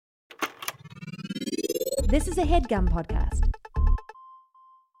This is a HeadGum podcast.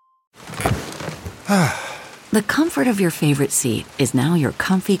 The comfort of your favorite seat is now your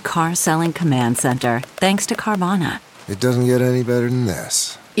comfy car selling command center, thanks to Carvana. It doesn't get any better than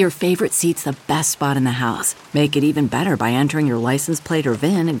this. Your favorite seat's the best spot in the house. Make it even better by entering your license plate or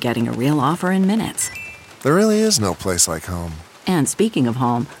VIN and getting a real offer in minutes. There really is no place like home. And speaking of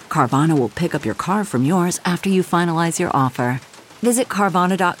home, Carvana will pick up your car from yours after you finalize your offer. Visit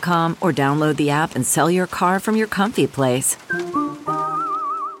Carvana.com or download the app and sell your car from your comfy place.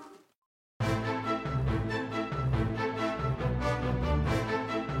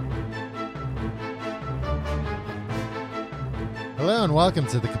 Hello and welcome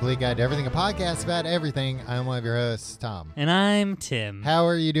to The Complete Guide to Everything, a podcast about everything. I'm one of your hosts, Tom. And I'm Tim. How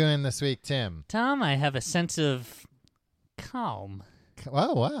are you doing this week, Tim? Tom, I have a sense of calm.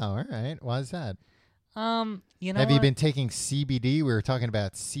 Oh, wow. All right. Why is that? You know, have you been taking CBD? We were talking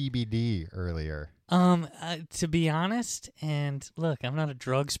about CBD earlier. To be honest, and look, I'm not a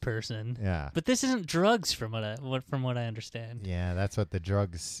drugs person. Yeah. But this isn't drugs from what I understand. Yeah, that's what the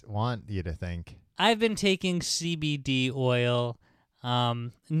drugs want you to think. I've been taking CBD oil,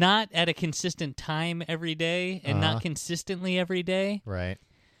 not at a consistent time every day, and not consistently every day. Right.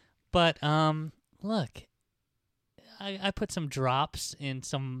 But look, I put some drops in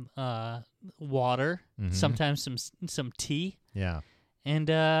some water, sometimes some tea. Yeah. And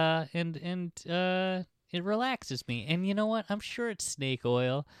it relaxes me. And you know what? I'm sure it's snake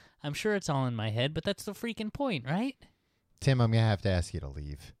oil. I'm sure it's all in my head, but that's the freaking point, right? Tim, I'm going to have to ask you to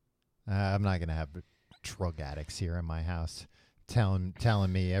leave. I'm not going to have drug addicts here in my house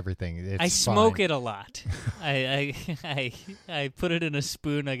telling me everything. It's I smoke fine. it a lot. I put it in a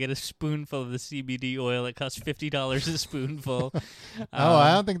spoon. I get a spoonful of the CBD oil. It costs $50 a spoonful.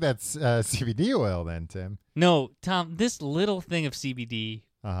 I don't think that's CBD oil then, Tim. No, Tom, this little thing of CBD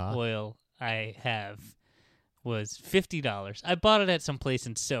Uh-huh. oil I have was $50. I bought it at some place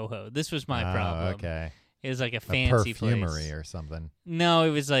in Soho. This was my problem. Okay. It was like a A fancy perfumery place. or something. No,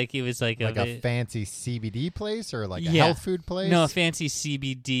 it was like a fancy CBD place or like a Yeah. health food place? No, a fancy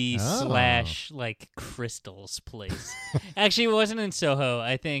CBD / like crystals place. Actually, it wasn't in Soho.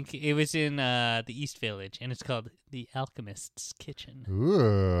 I think it was in the East Village, and it's called the Alchemist's Kitchen.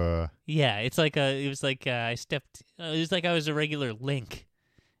 Ooh. Yeah, it was like I was a regular Link.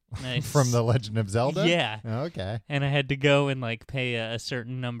 From The Legend of Zelda? Yeah. Okay. And I had to go and like pay a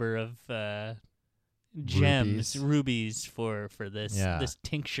certain number of gems, rubies for this this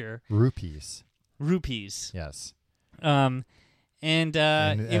tincture. Rupees. Yes. And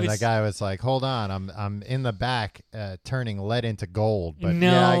It was, the guy was like, "Hold on, I'm in the back, turning lead into gold. But No.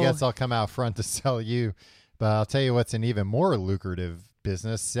 yeah, I guess I'll come out front to sell you. But I'll tell you what's an even more lucrative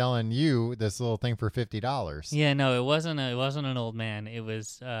business: selling you this little thing for $50." Yeah, no, it wasn't an old man. It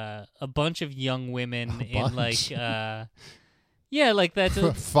was a bunch of young women in like like that's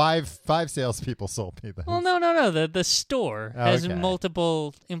five salespeople sold me this. Well, no. The store has Okay.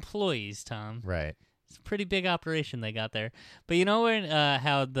 multiple employees, Tom. Right. It's a pretty big operation they got there. But you know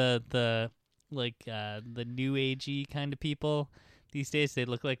how the new agey kind of people these days, they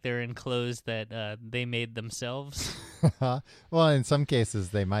look like they're in clothes that they made themselves. Well, in some cases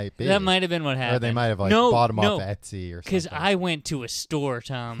they might be. That might have been what happened. Or they might have bought them off Etsy or something. Because I went to a store,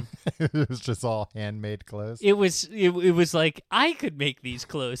 Tom. It was just all handmade clothes. It was like I could make these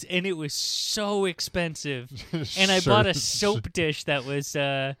clothes, and it was so expensive. And I bought a soap dish that was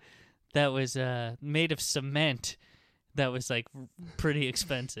made of cement. That was like pretty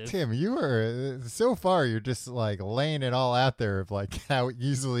expensive. Tim, you are so far. You're just like laying it all out there of like how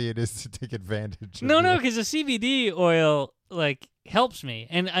easily it is to take advantage. No, because the CBD oil like helps me,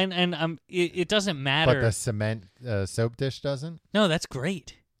 and it doesn't matter. But the cement soap dish doesn't. No, that's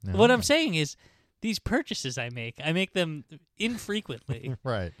great. No. What I'm saying is, these purchases I make them infrequently.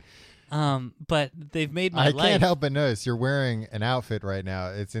 Right. But they've made my life. I can't help but notice you're wearing an outfit right now.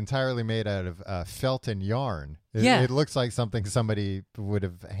 It's entirely made out of felt and yarn. It looks like something somebody would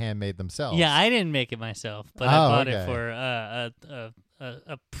have handmade themselves. Yeah, I didn't make it myself, but I bought it for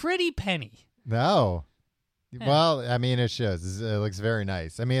a pretty penny. No. Yeah. Well, I mean, it shows. It looks very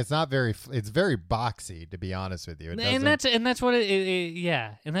nice. I mean, it's not very. It's very boxy, to be honest with you. And that's what and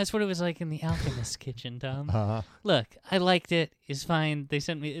that's what it was like in the Alchemist's Kitchen, Tom. Uh-huh. Look, I liked it. It's fine. They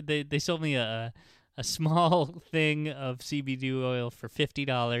sold me a small thing of CBD oil for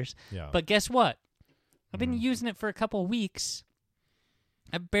 $50. Yeah. But guess what? I've been using it for a couple weeks.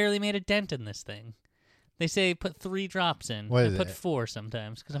 I barely made a dent in this thing. They say put 3 drops in. I put 4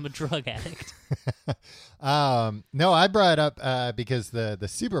 sometimes because I'm a drug addict. No, I brought it up because the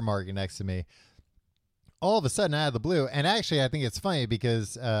supermarket next to me, all of a sudden out of the blue, and actually I think it's funny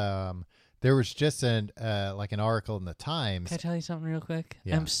because There was just an article in the Times. Can I tell you something real quick?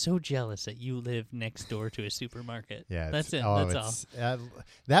 Yeah. I'm so jealous that you live next door to a supermarket. Yeah, that's it. That's all.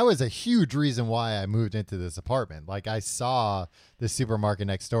 That was a huge reason why I moved into this apartment. Like, I saw the supermarket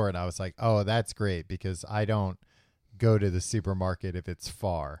next door, and I was like, "Oh, that's great," because I don't go to the supermarket if it's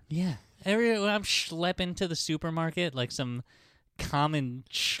far. Yeah, when I'm schlepping to the supermarket like some common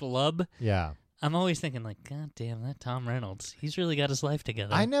schlub. Yeah. I'm always thinking, like, God damn, that Tom Reynolds. He's really got his life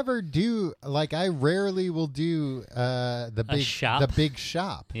together. I never do, like, I rarely will do the big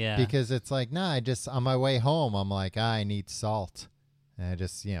shop. Yeah. Because it's like, nah, I just, on my way home, I'm like, I need salt. And I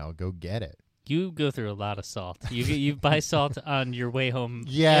just, go get it. You go through a lot of salt. You buy salt on your way home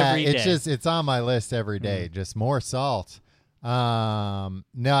every day. It's on my list every day. Just more salt. No,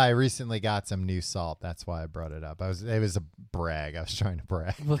 I recently got some new salt. That's why I brought it up. It was a brag. I was trying to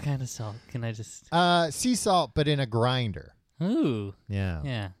brag. What kind of salt? Can I just sea salt, but in a grinder. Ooh. Yeah.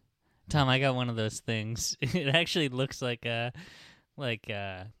 Yeah. Tom, I got one of those things. It actually looks like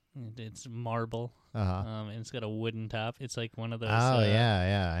it's marble. And it's got a wooden top. It's like one of those. Oh,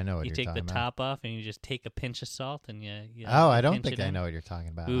 yeah. I know what you're talking about. You take the top off and you just take a pinch of salt and you I don't think I know what you're talking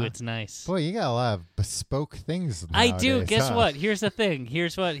about. Ooh, it's nice. Boy, you got a lot of bespoke things nowadays. I do. Guess what? Here's the thing.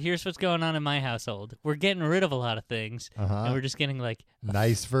 Here's what's going on in my household. We're getting rid of a lot of things, and we're just getting like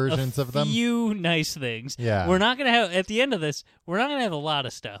nice versions of them. A few nice things. Yeah. We're not gonna have at the end of this. We're not gonna have a lot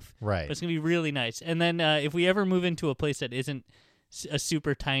of stuff. Right. But it's gonna be really nice. And then if we ever move into a place that isn't a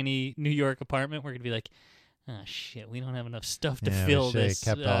super tiny New York apartment, we're gonna be like, oh, shit, we don't have enough stuff to fill this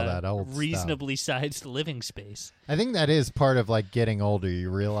kept all that old reasonably sized living space. I think that is part of, like, getting older. You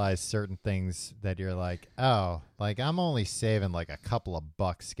realize certain things that you're like, oh, like, I'm only saving, like, a couple of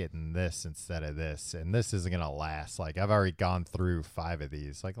bucks getting this instead of this, and this isn't going to last. Like, I've already gone through 5 of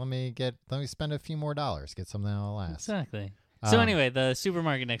these. Like, let me spend a few more dollars, get something that'll last. Exactly. So anyway, the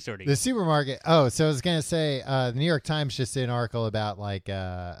supermarket next door to you. The supermarket. Oh, so I was gonna say, the New York Times just did an article about like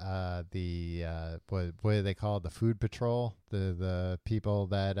what do they call it? The Food Patrol, the people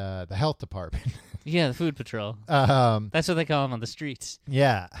that the health department. Yeah, the Food Patrol. That's what they call them on the streets.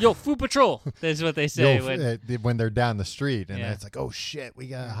 Yeah. Yo, Food Patrol. That's what they say when they're down the street, and it's like, oh shit, we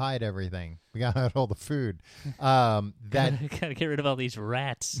gotta hide everything. We gotta hide all the food. Gotta get rid of all these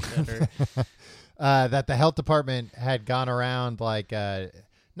rats that are. That the health department had gone around like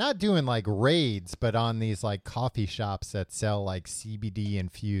not doing like raids, but on these like coffee shops that sell like CBD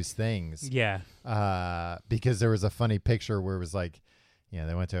infused things. Yeah. Because there was a funny picture where it was like,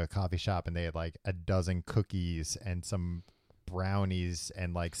 they went to a coffee shop and they had like a dozen cookies and some brownies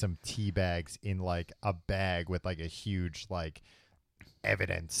and like some tea bags in like a bag with like a huge like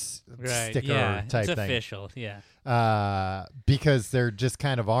evidence sticker type it's thing. Official, yeah. Because there just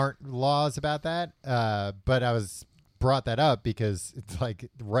kind of aren't laws about that. But I was brought that up because it's like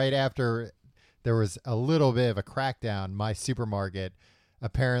right after there was a little bit of a crackdown, my supermarket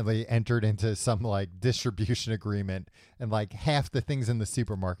apparently entered into some like distribution agreement, and like half the things in the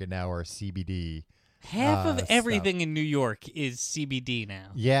supermarket now are CBD. Half of everything in New York is CBD now.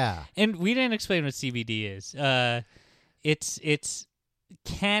 Yeah. And we didn't explain what CBD is. It's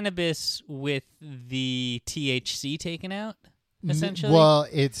cannabis with the THC taken out, essentially. Well,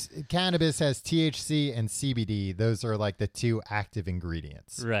 it's cannabis has THC and CBD. Those are like the 2 active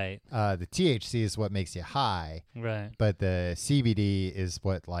ingredients. Right. The THC is what makes you high. Right. But the CBD is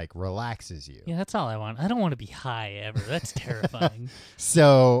what like relaxes you. Yeah, that's all I want. I don't want to be high ever. That's terrifying.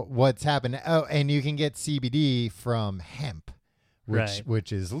 So what's happened? Oh, and you can get CBD from hemp.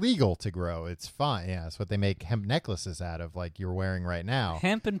 Which is legal to grow. It's fine. Yeah, it's what they make hemp necklaces out of, like you're wearing right now.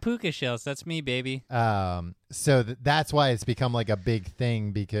 Hemp and puka shells. That's me, baby. So that's why it's become like a big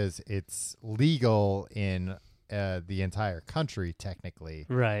thing, because it's legal in the entire country technically.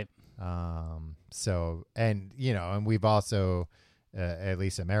 Right. So and we've also at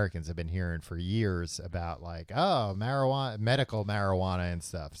least Americans have been hearing for years about like marijuana, medical marijuana and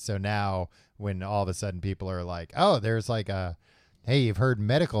stuff. So now when all of a sudden people are like, oh, there's like hey, you've heard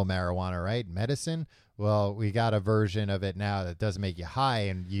medical marijuana, right? Medicine? Well, we got a version of it now that doesn't make you high,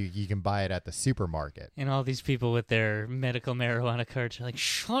 and you can buy it at the supermarket. And all these people with their medical marijuana cards are like,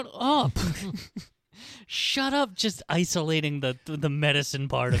 shut up. Shut up, just isolating the medicine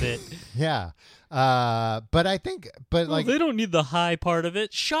part of it. Yeah. But I think, like, they don't need the high part of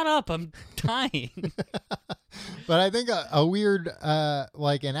it. Shut up, I'm dying. But I think a weird,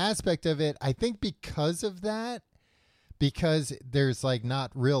 like an aspect of it, I think because of that, because there's like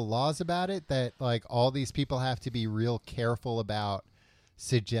not real laws about it, that like all these people have to be real careful about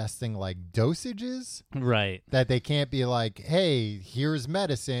suggesting like dosages. Right. That they can't be like, hey, here's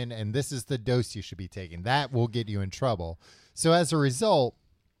medicine and this is the dose you should be taking. That will get you in trouble. So as a result,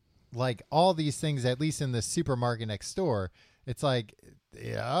 like all these things, at least in the supermarket next door, it's like,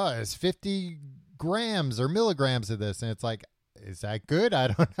 yeah, it's 50 grams or milligrams of this. And it's like, is that good? I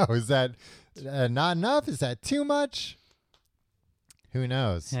don't know. Is that not enough? Is that too much? Who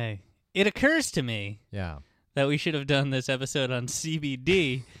knows? Hey, it occurs to me Yeah. that we should have done this episode on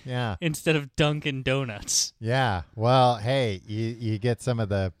CBD Yeah. instead of Dunkin Donuts. Yeah. Well, hey, you get some of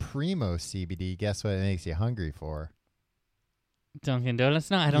the primo CBD. Guess what it makes you hungry for? Dunkin Donuts?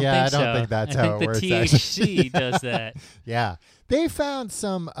 No, I don't Yeah, think so. I don't think that's I how think it the works, THC does that. Yeah. They found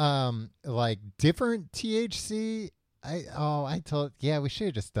some like different THC. We should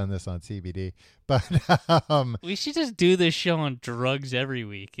have just done this on CBD. But We should just do this show on drugs every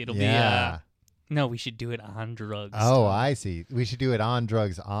week. It'll yeah. be no, we should do it on drugs. Oh, Tom. I see. We should do it on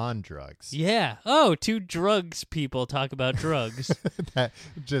drugs. Yeah. Oh, two drugs people talk about drugs. That,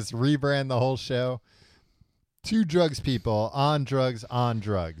 just rebrand the whole show. Two drugs people on drugs.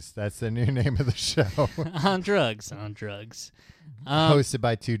 That's the new name of the show. on drugs. Hosted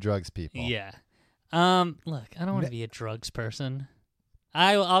by two drugs people. Yeah. Look, I don't want to be a drugs person.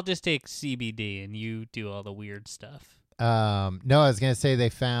 I'll just take CBD and you do all the weird stuff. No, I was gonna say they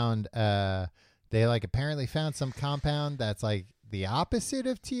found they like apparently found some compound that's like the opposite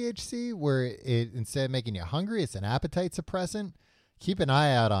of THC, where it instead of making you hungry, it's an appetite suppressant. Keep an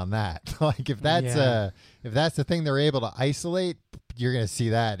eye out on that. Like if that's the thing they're able to isolate, you're gonna see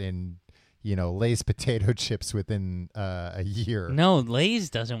that in Lay's potato chips within a year. No, Lay's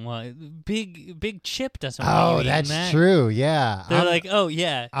doesn't want Big Chip doesn't want Oh, you eating that's that. true. Yeah, They're like, oh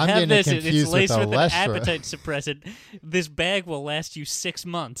yeah, I'm have getting this. confused It's laced with with the an Lestra. appetite suppressant. This bag will last you 6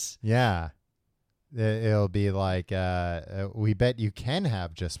 months. Yeah. It'll be like, we bet you can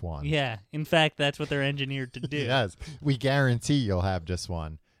have just one. Yeah, in fact, that's what they're engineered to do. Yes, we guarantee you'll have just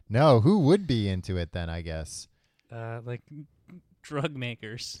one. No, who would be into it then, I guess? Like drug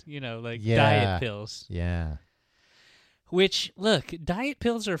makers, like Yeah. diet pills. Yeah. Which, look, diet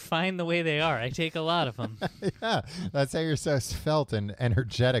pills are fine the way they are. I take a lot of them. Yeah, that's how you're so svelte and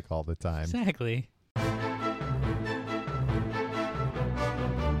energetic all the time. Exactly.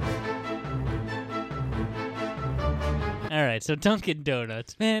 All right, so Dunkin'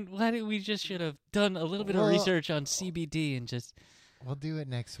 Donuts. Man, why did we just should have done a little bit of research on CBD and just... We'll do it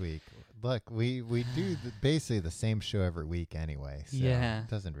next week. Look, we do basically the same show every week anyway, so Yeah. it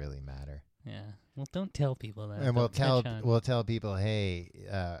doesn't really matter. Yeah. Well, don't tell people that. And They'll catch on. we'll tell people, hey,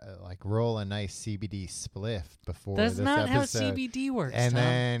 like roll a nice CBD spliff before That's this not episode. how CBD works, And Tom.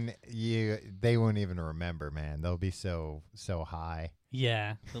 then they won't even remember, man. They'll be so high.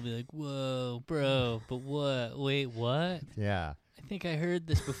 Yeah. They'll be like, whoa, bro, but what? Wait, what? Yeah. I think I heard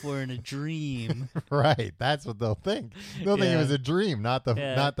this before in a dream. Right. That's what they'll think. They'll think it Yeah. was a dream, not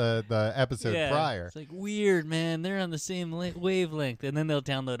the episode Yeah. prior. It's like, weird, man. They're on the same wavelength. And then they'll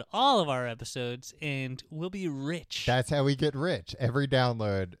download all of our episodes, and we'll be rich. That's how we get rich. Every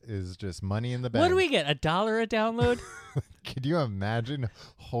download is just money in the bank. What do we get? $1 a download? Could you imagine?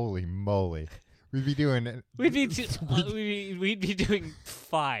 Holy moly. We'd be doing We'd be doing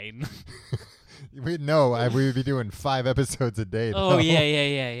fine. we'd be doing 5 episodes a day. Oh though.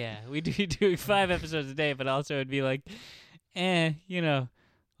 yeah. We'd be doing 5 episodes a day, but also it'd be like,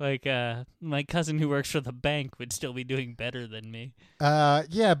 like my cousin who works for the bank would still be doing better than me.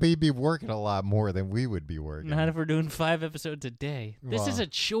 Yeah, but he'd be working a lot more than we would be working. Not if we're doing 5 episodes a day. This is Well, a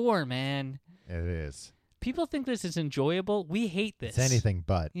chore, man. It is. People think this is enjoyable. We hate this. It's anything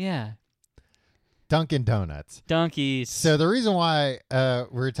but. Yeah. Dunkin' Donuts. Donkeys. So the reason why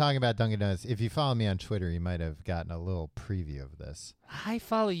we're talking about Dunkin' Donuts, if you follow me on Twitter, you might have gotten a little preview of this. I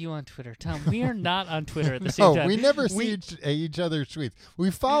follow you on Twitter, Tom. We are not on Twitter at the same No, time. we never see each other's tweets.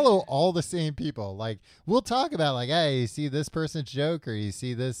 We follow all the same people. Like, we'll talk about, like, hey, you see this person's joke, or you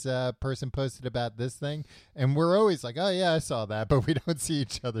see this person posted about this thing, and we're always like, oh, yeah, I saw that, but we don't see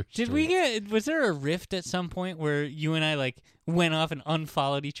each other's tweets. Was there a rift at some point where you and I, like, went off and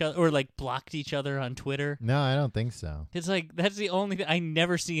unfollowed each other, or, like, blocked each other on Twitter? No, I don't think so. It's like, that's the only thing. I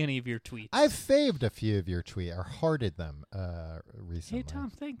never see any of your tweets. I've faved a few of your tweets, or hearted them recently. Hey, Tom,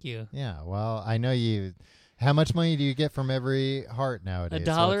 thank you. Yeah, well, I know you. How much money do you get from every heart nowadays?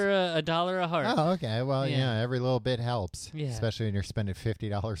 $1 a heart. Oh, okay. Well, Yeah. every little bit helps. Yeah. Especially when you're spending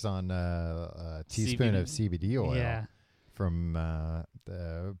 $50 on a teaspoon of CBD oil Yeah. from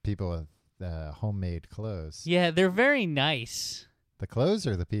the people with homemade clothes. Yeah, they're very nice. The clothes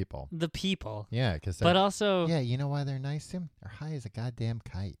or the people? The people. Yeah, because But also, yeah, you know why they're nice, Tim? They're high as a goddamn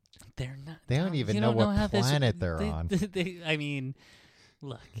kite. they're not. They don't Tom, even you know don't what how this- planet they're they- on. I mean,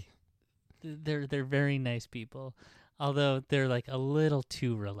 look, they're very nice people. Although they're like a little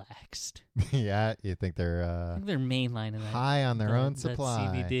too relaxed. Yeah, you think I they're think they're mainlining that. high on their own that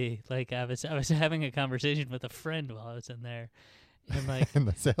supply. CBD. Like I was having a conversation with a friend while I was in there, and like And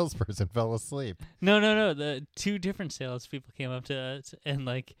the salesperson fell asleep. no, the two different salespeople came up to us and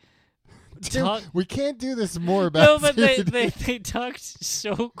like Dude, we can't do this more about no, but CBD. they talked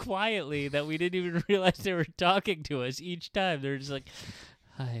so quietly that we didn't even realize they were talking to us each time. They're just like,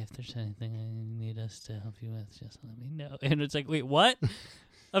 "Hi, if there's anything I need us to help you with, just let me know." And it's like, wait, what?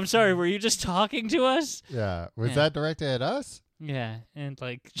 I'm sorry, were you just talking to us? Yeah. Was Yeah. that directed at us? Yeah, and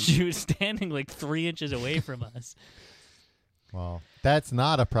like she was standing like 3 inches away from us. Well, that's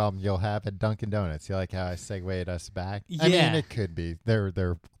not a problem you'll have at Dunkin' Donuts. You like how I segued us back? I Yeah. mean, it could be.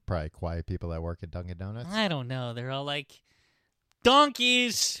 They're probably quiet people that work at Dunkin' Donuts. I don't know. They're all like,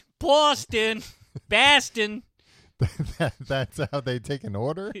 donkeys, Boston, Baston. That's how they take an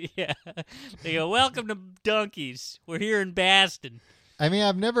order? Yeah. They go, welcome to Donkeys. We're here in Baston. I mean,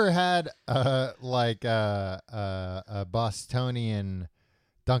 I've never had a Bostonian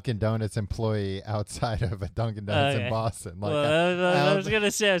Dunkin' Donuts employee outside of a Dunkin' Donuts Okay. in Boston. Like, Well, I was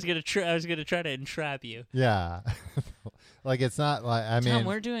gonna say I was gonna try to entrap you. yeah, like it's not like I Tom, mean,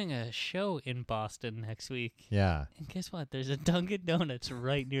 we're doing a show in Boston next week, yeah. and guess what? There's a Dunkin' Donuts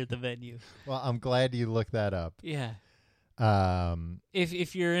right near the venue. Well, I'm glad you looked that up. Yeah. Um,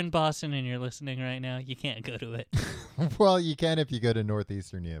 If you're in Boston and you're listening right now, you can't go to it. well, you can if you go to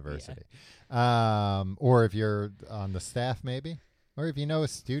Northeastern University, or if you're on the staff, maybe, or if you know a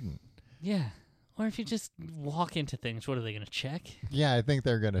student. Yeah. Or if you just walk into things, what are they going to check? Yeah, I think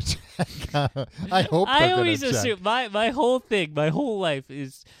they're gonna check. I hope I they're always gonna check. assume my whole life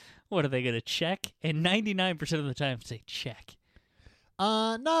is, what are they going to check? And 99% of the time say check.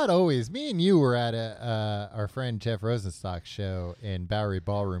 Not always. Me and you were at our friend Jeff Rosenstock's show in Bowery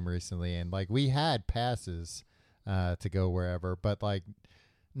Ballroom recently, and like we had passes to go wherever, but like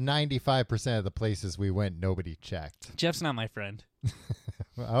 95% of the places we went, nobody checked. Jeff's not my friend.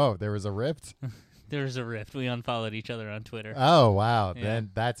 Oh, there was a rift? There was a rift. We unfollowed each other on Twitter. Oh, wow. Yeah. Then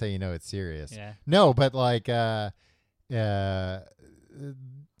that's how you know it's serious. Yeah. No, but like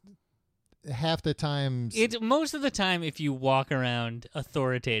half the times It's most of the time if you walk around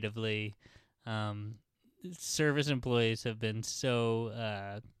authoritatively, service employees have been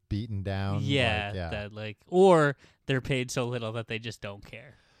so beaten down. that like, or they're paid so little that they just don't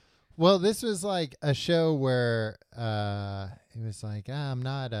care. Well, this was like a show where it was like, I'm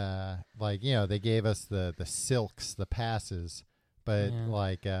not like, you know, they gave us the silks, the passes, but Yeah.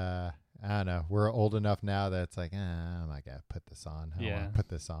 like I don't know, we're old enough now that it's like, I'm not gonna put this on. I don't want to put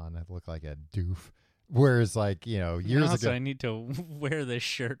this on. I look like a doof. Whereas like, you know, years also, ago I need to wear this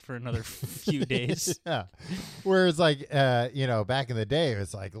shirt for another few days. yeah. Whereas like you know, back in the day it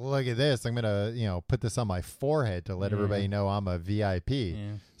was like, look at this. I'm gonna, you know, put this on my forehead to let everybody know I'm a VIP. Yeah.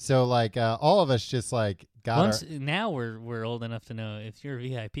 So like all of us just like got Now we're old enough to know if you're a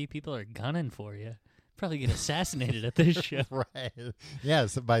VIP, people are gunning for you. Probably get assassinated at this show. right.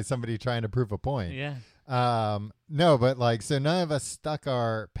 Yes, by somebody trying to prove a point. Yeah. No, but like, so none of us stuck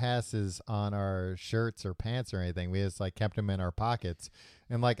our passes on our shirts or pants or anything. We just like kept them in our pockets.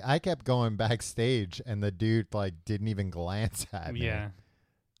 And like, I kept going backstage and the dude like didn't even glance at me. Yeah.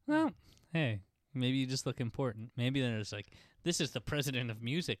 Well, hey, maybe you just look important. Maybe there's like, this is the president of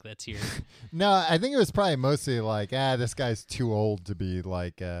music that's here. No, I think it was probably mostly like, this guy's too old to be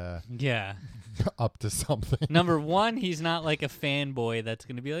like, Yeah. up to something. Number one, he's not like a fanboy that's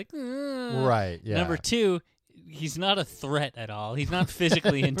going to be like, Right. Yeah. Number two, he's not a threat at all. He's not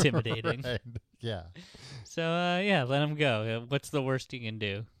physically intimidating. Right. Yeah. So, yeah, let him go. What's the worst you can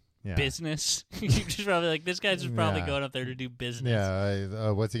do? Yeah. Business? You just probably like, this guy's just probably Yeah. going up there to do business. Yeah.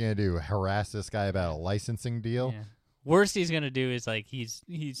 What's he going to do? Harass this guy about a licensing deal? Yeah. Worst he's gonna do is like he's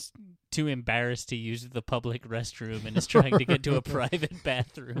too embarrassed to use the public restroom and is trying to get to a private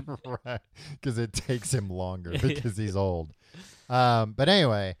bathroom. Right. Because it takes him longer because he's old. But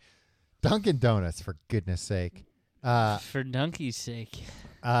anyway, Dunkin' Donuts, for goodness sake. For Donkey's sake.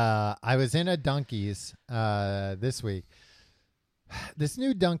 I was in a Dunkies this week. This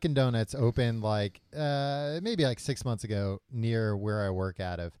new Dunkin' Donuts opened like maybe like 6 months ago near where I work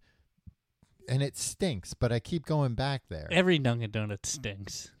out of. And it stinks, but I keep going back there. Every Dunkin' Donut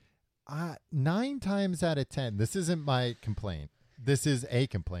stinks. 9 times out of 10, this isn't my complaint. This is a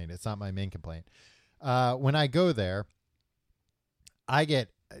complaint. It's not my main complaint. When I go there, I get,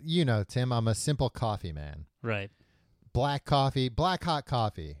 you know, Tim, I'm a simple coffee man. Right. Black coffee, black hot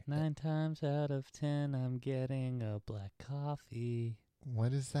coffee. 9 times out of 10, I'm getting a black coffee.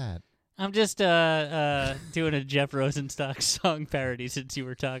 What is that? I'm just doing a Jeff Rosenstock song parody since you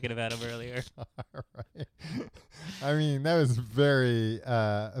were talking about him earlier. All right. I mean, that was very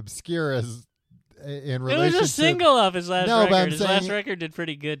obscure as in relation. It was a single off his last No, but record. I'm His saying- last record did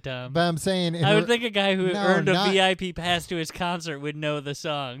pretty good, Tom. But I'm saying, I would think a guy who No, earned a not- VIP pass to his concert would know the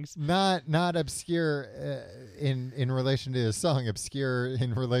songs. not obscure in relation to the song, obscure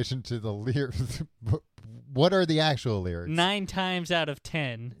in relation to the lyrics. What are the actual lyrics? 9 times out of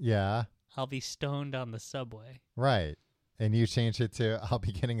 10, Yeah, I'll be stoned on the subway. right. And you changed it to "I'll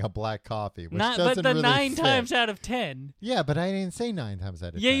be getting a black coffee," which Not, doesn't but the really 9 fit. times out of 10. Yeah, but I didn't say 9 times out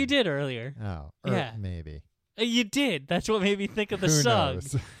of 10. Yeah, you did earlier. Oh, Yeah. maybe. You did. That's what made me think of the Who song.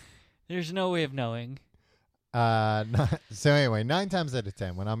 knows? There's no way of knowing. So anyway, 9 times out of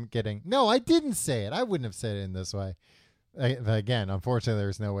 10 when I'm getting... No, I didn't say it. I wouldn't have said it in this way. Again, unfortunately,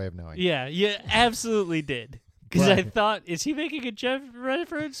 there's no way of knowing. Yeah, you absolutely did. Because I Right. thought, is he making a Jeff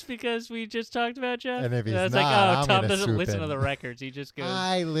reference because we just talked about Jeff? And if he's I was not, like, I'm Tom gonna doesn't swoop listen in. to the records. He just goes,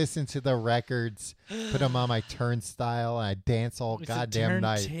 I listen to the records, put them on my turnstile, and I dance all it's goddamn a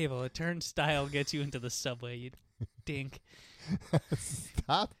night. turntable. A turnstile gets you into the subway, you dink.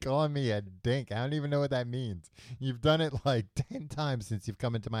 Stop calling me a dink. I don't even know what that means. You've done it like 10 times since you've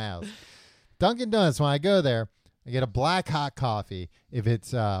come into my house. Dunkin' Donuts, when I go there, I get a black hot coffee. If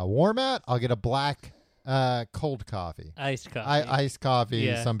it's warm out, I'll get a black cold coffee. Iced coffee. Iced coffee,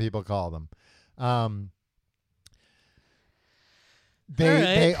 Yeah. some people call them. All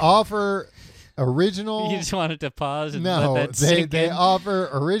They right. offer original. You just wanted to pause and No, let that they sink in? offer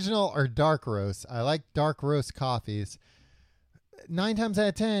original or dark roast. I like dark roast coffees. 9 times out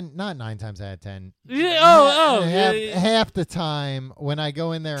of 10, not 9 times out of 10. Half the time when I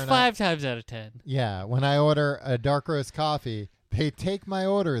go in there and 5 times out of 10. when I order a dark roast coffee, they take my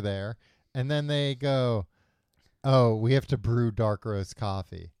order there and then they go, "Oh, we have to brew dark roast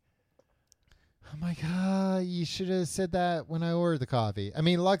coffee." I'm like, you should have said that when I ordered the coffee. I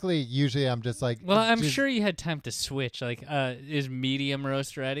mean, luckily, usually I'm just like, Well, I'm just- sure you had time to switch. Like, is medium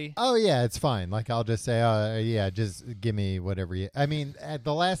roast ready? Oh yeah, it's fine. Like I'll just say, just give me whatever you. I mean, at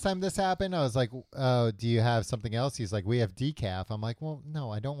the last time this happened, I was like, "Oh, do you have something else?" He's like, "We have decaf." I'm like, "Well,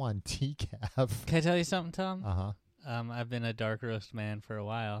 no, I don't want decaf." Can I tell you something, Tom? Uh-huh. I've been a dark roast man for a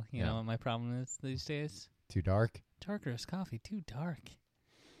while. You Yeah. know what my problem is these days? Too dark. Dark roast coffee, too dark.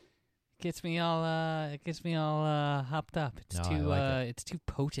 Gets me all hopped up. It's No, I too like it's too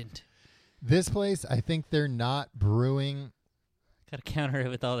potent. This place, I think they're not brewing. Got to counter it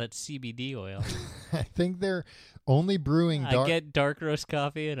with all that CBD oil. I think they're only brewing I dark. get dark roast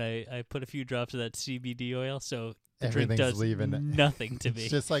coffee and I put a few drops of that CBD oil, so the drink Everything's does leaving. nothing to me.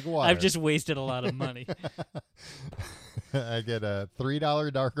 It's just like water. I've just wasted a lot of money. I get a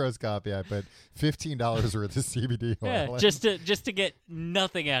 $3 dark roast coffee. I put $15 worth of CBD Yeah, oil. just to get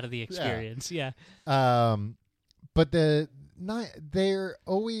nothing out of the experience. Yeah. But they're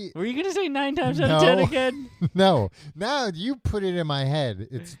always Were you gonna say 9 times out of 10 No. again? no. Now you put it in my head.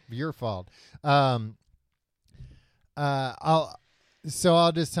 It's your fault. I'll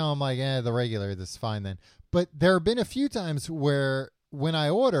just tell them like, the regular. This is fine then. But there have been a few times where when I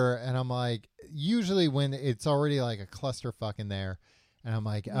order and I'm like, usually when it's already like a clusterfuck in there, and I'm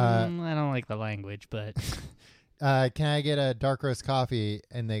like, I don't like the language, but can I get a dark roast coffee?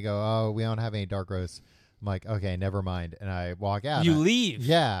 And they go, "Oh, we don't have any dark roast." I'm like, "Okay, never mind." And I walk out. you leave.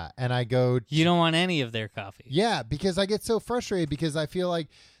 Yeah, and I go. You don't want any of their coffee. Yeah, because I get so frustrated because I feel like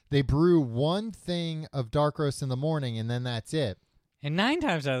they brew one thing of dark roast in the morning and then that's it. And 9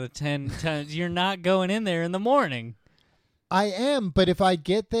 times out of 10 times, you're not going in there in the morning. I am, but if I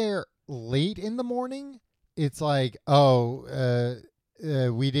get there late in the morning, it's like, we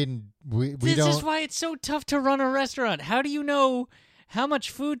This don't. is why it's so tough to run a restaurant. How do you know how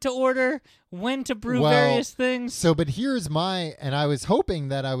much food to order, when to brew Well, various things? So, but here's and I was hoping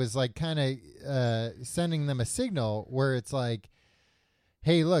that I was like kind of sending them a signal where it's like,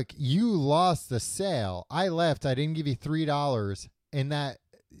 "Hey, look, you lost the sale. I left. I didn't give you $3, and that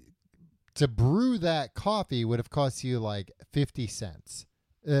to brew that coffee would have cost you like 50 cents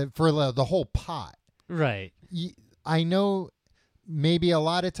for the whole pot." Right. I know maybe a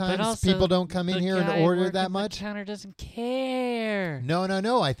lot of times also, people don't come in the here and guy order working that the much. counter doesn't care.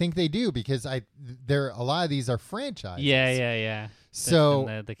 No. I think they do because a lot of these are franchises. Yeah. So That's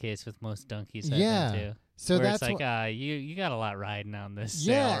been the case with most donkeys. Yeah. I've been to. So where that's it's like, what, you got a lot riding on this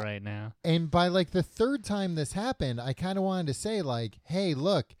Yeah. sale right now. and by like the third time this happened, I kind of wanted to say like, "Hey,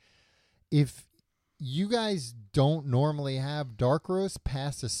 look, if you guys don't normally have dark roast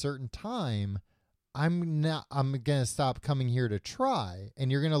past a certain time, I'm going to stop coming here to try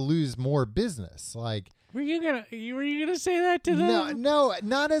and you're going to lose more business." Like, Were you gonna say that to them? No,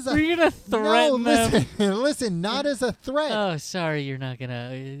 not as a. Were you gonna threaten them? Listen, not as a threat. Oh, sorry, you're not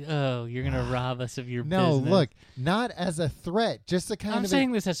gonna. Oh, you're gonna rob us of your No, business. look, not as a threat. Just a kind I'm of.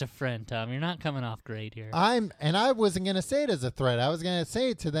 saying this as a friend, Tom. You're not coming off great here. And I wasn't gonna say it as a threat. I was gonna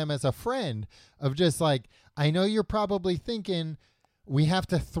say it to them as a friend of just like, I know you're probably thinking we have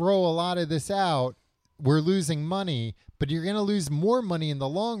to throw a lot of this out. We're losing money, but you're gonna lose more money in the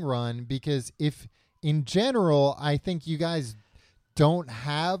long run because if. In general, I think you guys don't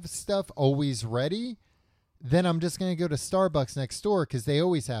have stuff always ready. Then I'm just going to go to Starbucks next door because they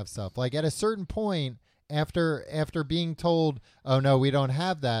always have stuff. Like at a certain point, after being told, oh, no, we don't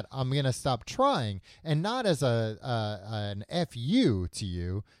have that, I'm going to stop trying. And not as an FU to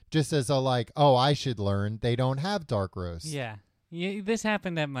you, just as a like, oh, I should learn. They don't have dark roast. Yeah. This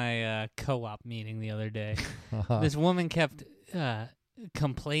happened at my co-op meeting the other day. This woman kept...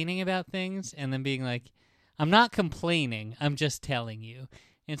 complaining about things and then being like, I'm not complaining, I'm just telling you.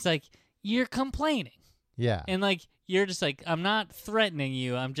 And it's like, you're complaining. Yeah. And like, you're just like, I'm not threatening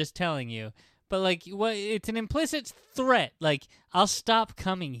you, I'm just telling you. But like, what? It's an implicit threat. Like, I'll stop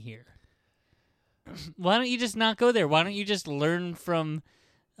coming here. Why don't you just not go there? Why don't you just learn from...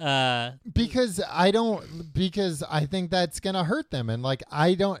 Because I think that's going to hurt them. And like,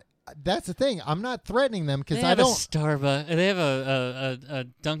 I don't... That's the thing. I'm not threatening them because I don't. They have a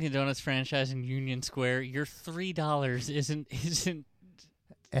Dunkin Donuts franchise in Union Square. Your $3 isn't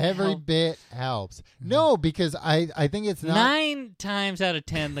every bit helps. No, because I think it's not 9 times out of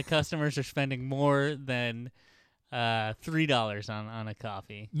 10 the customers are spending more than $3 on a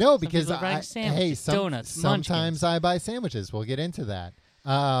coffee. No, Some because people are buying donuts, sometimes munchkins. I buy sandwiches. We'll get into that.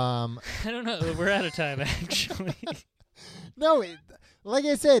 I don't know. We're out of time actually. No. Like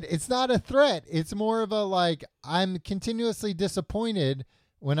I said, it's not a threat. It's more of a like, I'm continuously disappointed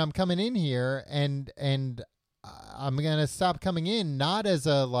when I'm coming in here and I'm going to stop coming in, not as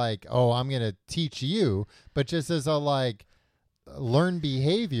a like, oh, I'm going to teach you, but just as a like learned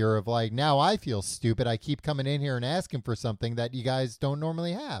behavior of like, now I feel stupid. I keep coming in here and asking for something that you guys don't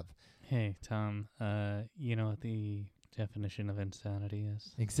normally have. Hey, Tom, you know what the definition of insanity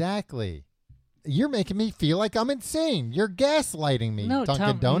is? Exactly. You're making me feel like I'm insane. You're gaslighting me, no, Dunkin'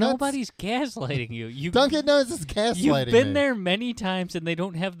 Tom, Donuts. Nobody's gaslighting you. Dunkin' Donuts is gaslighting me. You've been there many times and they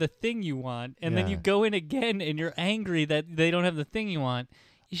don't have the thing you want. And then you go in again and you're angry that they don't have the thing you want.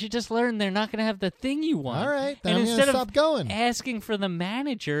 You should just learn they're not going to have the thing you want. All right, then and I'm going to stop going. Asking for the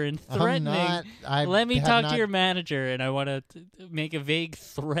manager and threatening, let me talk to your manager and I want to make a vague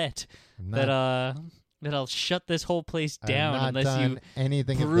threat that I'll shut this whole place down unless you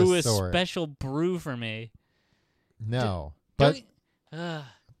anything brew of the sort. Special brew for me. No,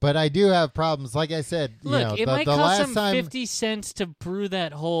 but I do have problems. Like I said, look, it might the cost last them time 50 cents to brew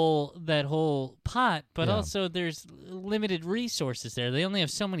that whole pot, but also there's limited resources there. They only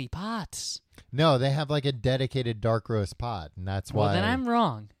have so many pots. No, they have like a dedicated dark roast pot, and that's why. Well, then I'm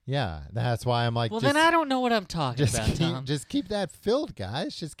wrong. Yeah, that's why I'm like. Well, then I don't know what I'm talking about, Tom. Just keep that filled,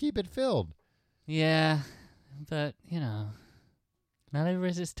 guys. Just keep it filled. Yeah, but, not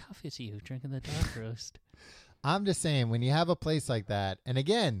everybody's as tough as you drinking the dark roast. I'm just saying, when you have a place like that, and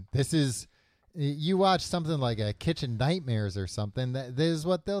again, this is, you watch something like a Kitchen Nightmares or something, this is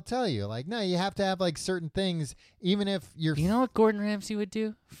what they'll tell you. Like, no, you have to have like certain things, even if you're... You know what Gordon Ramsay would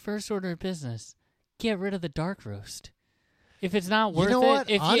do? First order of business, get rid of the dark roast. If it's not worth it... You know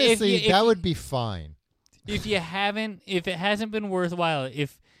what? Honestly, that would be fine. If it hasn't been worthwhile,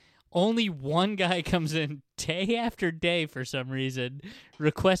 if... Only one guy comes in day after day for some reason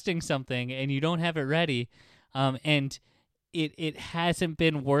requesting something and you don't have it ready and it hasn't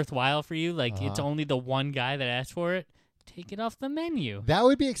been worthwhile for you, like it's only the one guy that asked for it, take it off the menu. That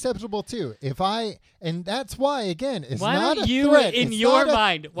would be acceptable too. And that's why, again, it's why not don't a you threat. In your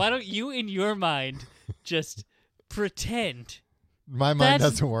mind, why don't you in your mind just pretend my mind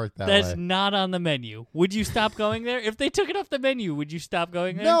doesn't work that way. That's not on the menu. Would you stop going there? If they took it off the menu, would you stop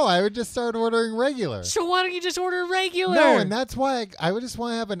going there? No, I would just start ordering regular. So why don't you just order regular? No, and that's why I would just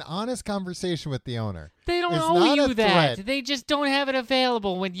want to have an honest conversation with the owner. They don't owe you that. They just don't have it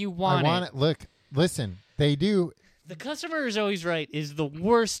available when you want it. Look, listen, they do. The customer is always right is the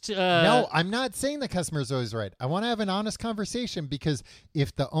worst. No, I'm not saying the customer is always right. I want to have an honest conversation because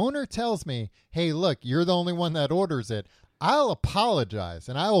if the owner tells me, hey, look, you're the only one that orders it, I'll apologize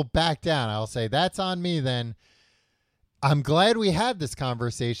and I will back down. I'll say, that's on me then. I'm glad we had this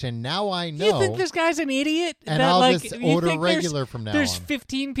conversation. Now I know. You think this guy's an idiot? And that, I'll like, just you order think regular from now There's on.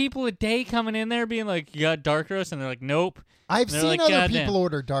 15 people a day coming in there being like, "You got dark roast," and they're like, "Nope." I've And they're seen like, other "Goddamn." people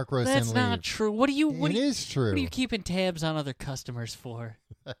order dark roast That's and not leave. true. What do you? What It do you, is true. What are you keeping tabs on other customers for?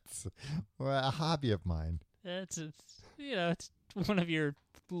 That's a hobby of mine. It's one of your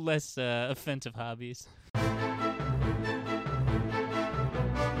less offensive hobbies.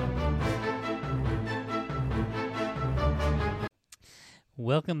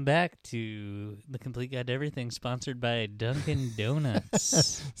 Welcome back to The Complete Guide to Everything, sponsored by Dunkin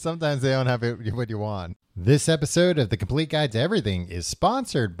Donuts. Sometimes they don't have it what you want. This episode of The Complete Guide to Everything is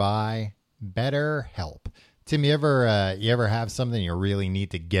sponsored by BetterHelp. Tim, you ever have something you really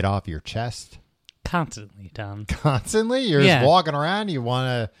need to get off your chest? Constantly, Tom. Constantly? You're just walking around, you want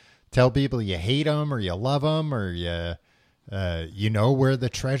to tell people you hate them or you love them or you know where the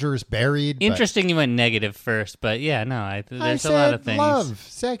treasure's buried. Interesting you went negative first, but yeah, no, there's I a lot said of things. love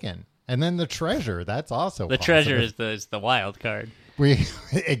second. And then the treasure, that's also The positive. treasure is the wild card.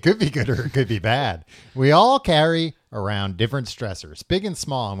 It could be good or it could be bad. We all carry around different stressors, big and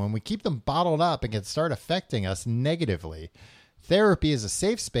small, and when we keep them bottled up, it can start affecting us negatively. Therapy is a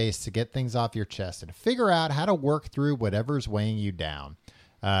safe space to get things off your chest and to figure out how to work through whatever's weighing you down.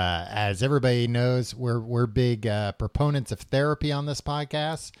 As everybody knows, we're big proponents of therapy on this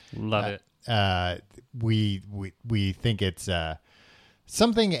podcast. Love it. We think it's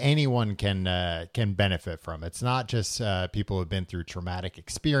something anyone can benefit from. It's not just people who've been through traumatic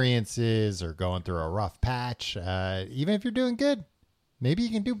experiences or going through a rough patch. Even if you're doing good, maybe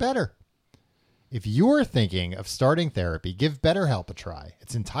you can do better. If you're thinking of starting therapy, give BetterHelp a try.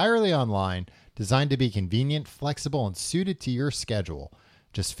 It's entirely online, designed to be convenient, flexible, and suited to your schedule.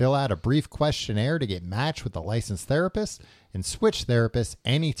 Just fill out a brief questionnaire to get matched with a licensed therapist and switch therapists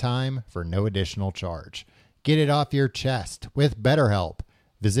anytime for no additional charge. Get it off your chest with BetterHelp.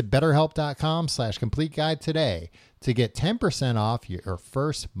 Visit BetterHelp.com/CompleteGuide today to get 10% off your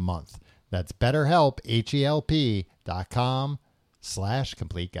first month. That's BetterHelp,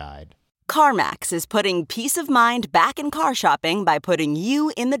 HELP.com/CompleteGuide. CarMax is putting peace of mind back in car shopping by putting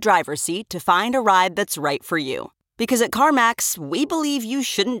you in the driver's seat to find a ride that's right for you. Because at CarMax, we believe you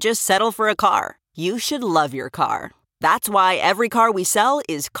shouldn't just settle for a car. You should love your car. That's why every car we sell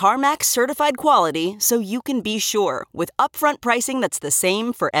is CarMax certified quality, so you can be sure with upfront pricing that's the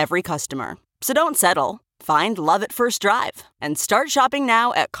same for every customer. So don't settle. Find love at first drive and start shopping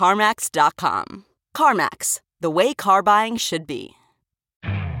now at CarMax.com. CarMax, the way car buying should be.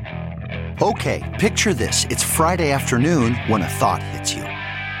 Okay, picture this. It's Friday afternoon when a thought hits you.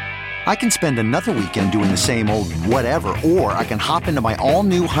 I can spend another weekend doing the same old whatever, or I can hop into my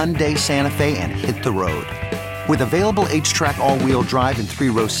all-new Hyundai Santa Fe and hit the road. With available H-Track all-wheel drive and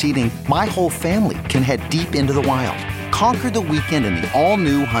 3-row seating, my whole family can head deep into the wild. Conquer the weekend in the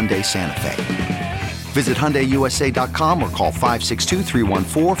all-new Hyundai Santa Fe. Visit HyundaiUSA.com or call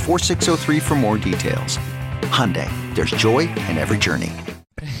 562-314-4603 for more details. Hyundai, there's joy in every journey.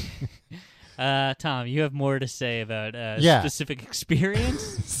 Tom, you have more to say about specific experience?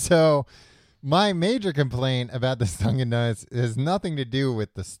 So my major complaint about this Dunkin' Donuts has nothing to do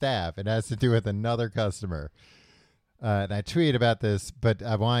with the staff. It has to do with another customer. And I tweeted about this, but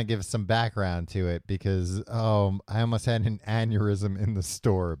I want to give some background to it because I almost had an aneurysm in the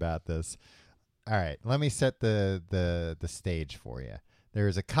store about this. All right, let me set the stage for you.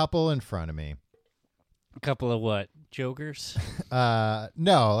 There's a couple in front of me. A couple of what? Jokers?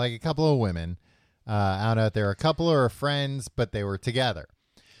 No, like a couple of women. I don't know if they're a couple or friends, but they were together.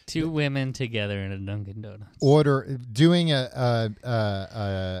 Two women together in a Dunkin' Donuts. Doing a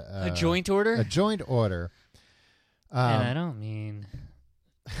joint order? A joint order. And I don't mean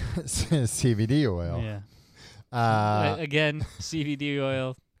CBD oil. Yeah. Again, CBD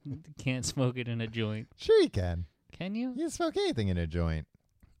oil. Can't smoke it in a joint. Sure you can. Can you? You can smoke anything in a joint.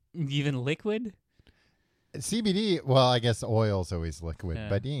 Even liquid? CBD, well, I guess oil's always liquid,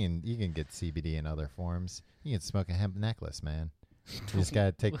 but you can get CBD in other forms. You can smoke a hemp necklace, man. You just got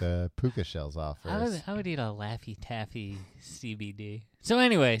to take the puka shells off first. I would eat a Laffy Taffy CBD. So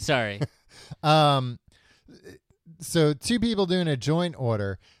anyway, sorry. So two people doing a joint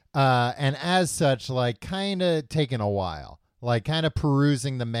order, and as such, like kind of taking a while, like kind of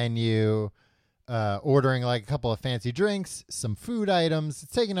perusing the menu, ordering like a couple of fancy drinks, some food items.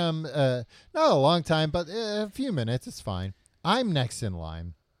 It's taking them not a long time, but a few minutes. It's fine. I'm next in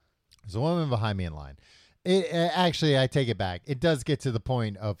line. There's a woman behind me in line. Actually, I take it back. It does get to the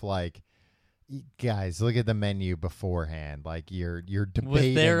point of like, guys, look at the menu beforehand. Like you're debating.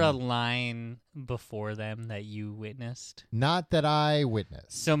 Was there a line before them that you witnessed? Not that I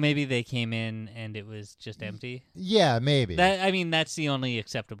witnessed. So maybe they came in and it was just empty? Yeah, maybe. That's the only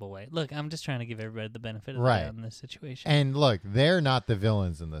acceptable way. Look, I'm just trying to give everybody the benefit of the doubt in this situation. And look, they're not the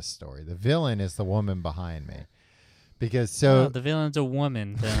villains in this story. The villain is the woman behind me. Because the villain's a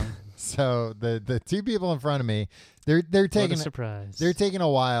woman. So the two people in front of me, they're taking what a surprise. They're taking a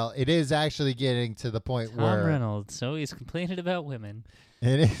while. It is actually getting to the point where Tom Reynolds, so he's complaining about women.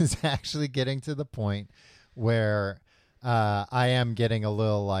 It is actually getting to the point where I am getting a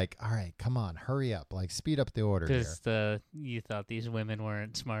little like, all right, come on, hurry up, like speed up the order here. Because you thought these women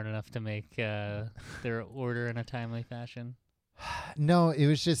weren't smart enough to make their order in a timely fashion. No, it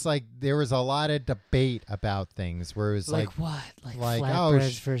was just like there was a lot of debate about things where it was like what? Like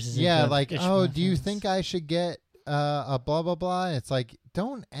flatbreads versus do you muffins? think I should get a blah blah blah? It's like,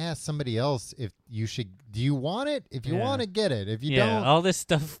 don't ask somebody else if you should. Do you want it? If you want to, get it. If you don't, all this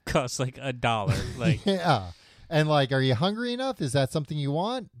stuff costs like $1. Like yeah. And like, are you hungry enough? Is that something you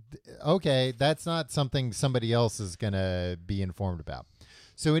want? Okay, that's not something somebody else is gonna be informed about.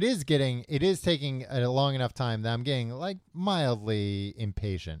 So it is taking a long enough time that I'm getting like mildly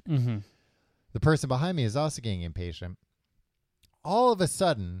impatient. Mm-hmm. The person behind me is also getting impatient. All of a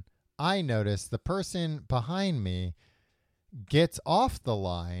sudden, I notice the person behind me gets off the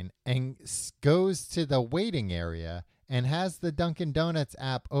line and goes to the waiting area and has the Dunkin Donuts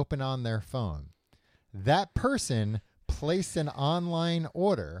app open on their phone. That person placed an online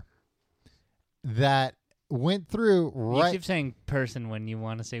order that went through right. You keep saying person when you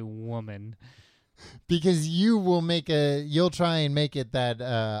want to say woman. Because you'll try and make it that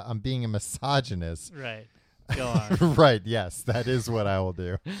I'm being a misogynist. Right. Go on. Right, yes, that is what I will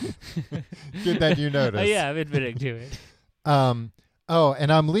do. Good that you noticed. Yeah, I'm admitting to it. And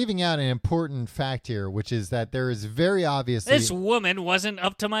I'm leaving out an important fact here, which is that there is very obviously... This woman wasn't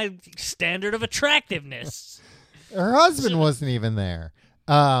up to my standard of attractiveness. Her husband wasn't even there.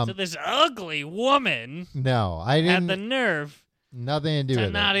 So this ugly woman... No, I didn't... had the nerve... Nothing to do with it.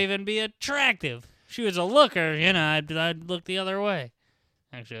 To not even be attractive. She was a looker, I'd look the other way.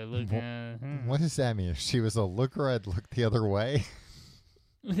 Actually, I look... What does that mean? If she was a looker, I'd look the other way?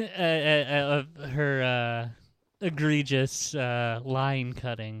 Her egregious line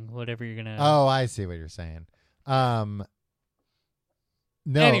cutting, whatever you're going to... Oh, I see what you're saying. No.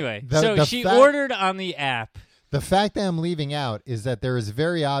 Anyway, so she ordered on the app. The fact that I'm leaving out is that there is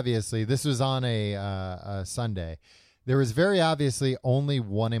very obviously... This was on a Sunday. There was very obviously only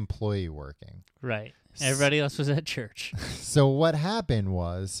one employee working. Right. Everybody else was at church. So what happened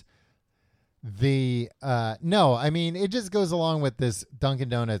was it just goes along with this Dunkin'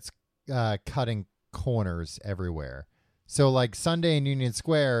 Donuts cutting corners everywhere. So like Sunday in Union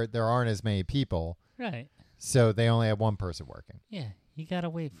Square, there aren't as many people. Right. So they only have one person working. Yeah. You got to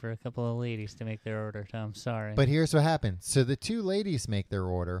wait for a couple of ladies to make their order, Tom. Sorry. But here's what happened. So the two ladies make their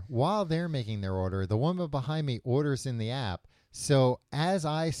order. While they're making their order, the woman behind me orders in the app. So as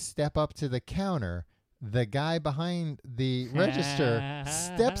I step up to the counter, the guy behind the register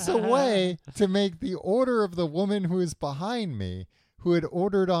steps away to make the order of the woman who is behind me, who had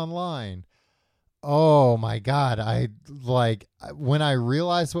ordered online. Oh, my God. When I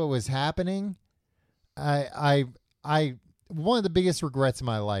realized what was happening, one of the biggest regrets in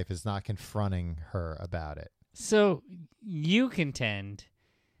my life is not confronting her about it. So you contend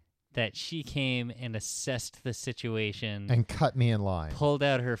that she came and assessed the situation and cut me in line, pulled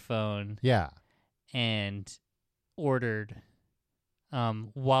out her phone, and ordered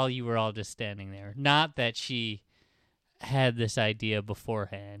while you were all just standing there. Not that she had this idea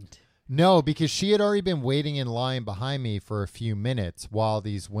beforehand. No, because she had already been waiting in line behind me for a few minutes while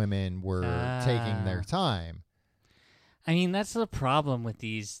these women were taking their time. I mean, that's the problem with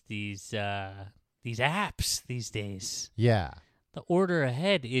these apps these days. Yeah. The order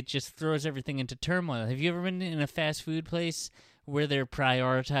ahead, it just throws everything into turmoil. Have you ever been in a fast food place where they're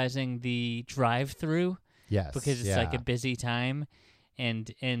prioritizing the drive-through? Yes. Because it's like a busy time,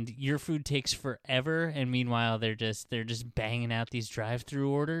 and your food takes forever, and meanwhile they're just banging out these drive-through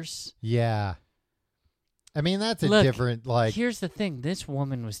orders. Yeah. I mean, that's different, Here's the thing. This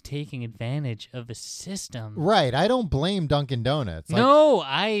woman was taking advantage of a system. Right. I don't blame Dunkin' Donuts. No,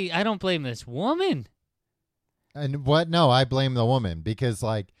 I don't blame this woman. And what? No, I blame the woman because,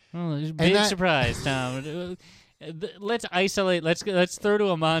 big surprise, Tom. Let's isolate. Let's throw to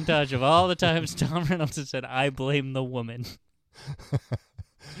a montage of all the times Tom Reynolds has said, "I blame the woman."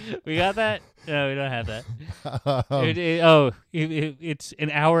 We got that? No, we don't have that. It's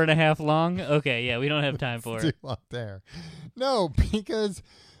an hour and a half long? Okay, yeah, we don't have time for it. Too long there. No, because,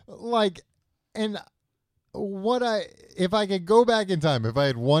 And if I could go back in time, if I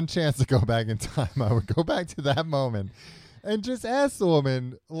had one chance to go back in time, I would go back to that moment and just ask the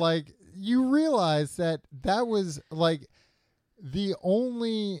woman, like, you realize that was like the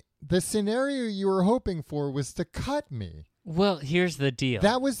scenario you were hoping for was to cut me. Well, here's the deal.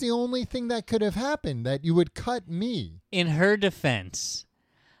 That was the only thing that could have happened, that you would cut me. In her defense,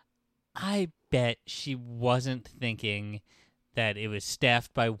 I bet she wasn't thinking that it was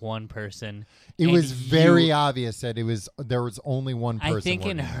staffed by one person. It was very obvious that there was only one person. I think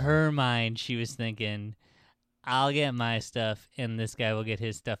in working her mind, she was thinking, I'll get my stuff and this guy will get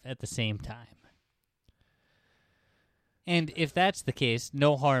his stuff at the same time. And if that's the case,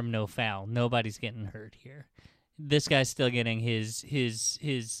 no harm, no foul. Nobody's getting hurt here. This guy's still getting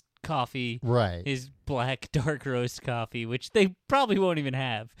his coffee, right? His black dark roast coffee, which they probably won't even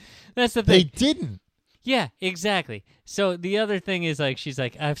have. That's the thing. They didn't. Yeah, exactly. So the other thing is, like, she's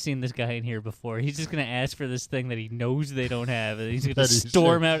like, I've seen this guy in here before. He's just going to ask for this thing that he knows they don't have, and he's going to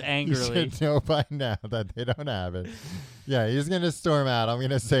storm out angrily. You should know by now that they don't have it. Yeah, he's going to storm out. I'm going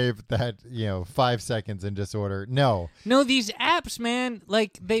to save that, 5 seconds and just order. No, these apps, man,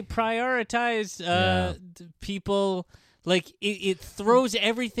 like, they prioritize people. Like, it throws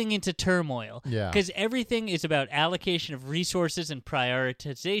everything into turmoil. Yeah. Because everything is about allocation of resources and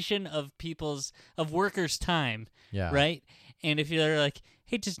prioritization of workers' time. Yeah. Right? And if you're like,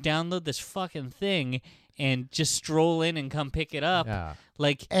 hey, just download this fucking thing and just stroll in and come pick it up. Yeah.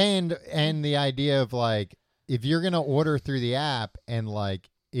 Like, and the idea of, like, if you're going to order through the app and,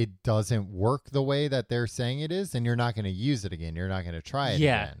 like, it doesn't work the way that they're saying it is, then you're not going to use it again. You're not going to try it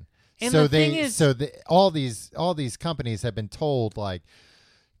again. And so the thing is, all these companies have been told, like,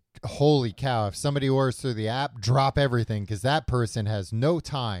 holy cow, if somebody orders through the app, drop everything because that person has no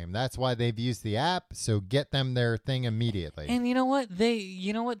time. That's why they've used the app. So get them their thing immediately. And you know what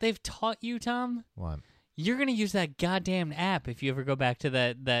they've taught you, Tom? What? You're gonna use that goddamn app if you ever go back to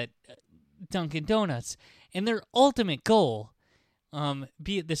that Dunkin Donuts, and their ultimate goal.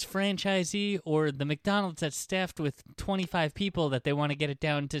 Be it this franchisee or the McDonald's that's staffed with 25 people that they want to get it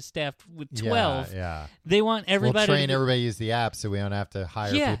down to staffed with 12. Yeah. They want everybody We'll train everybody to use the app so we don't have to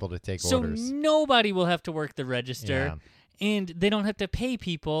hire people to take orders. So nobody will have to work the register, and they don't have to pay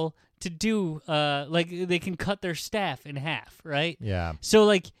people to do, like, they can cut their staff in half, right? Yeah. So,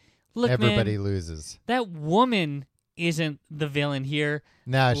 like, look, everybody man, loses. That woman isn't the villain here.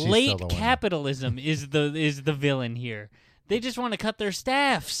 No, she's Late still the one. capitalism is the villain here. They just want to cut their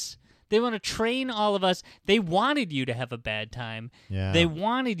staffs. They want to train all of us. They wanted you to have a bad time. Yeah. They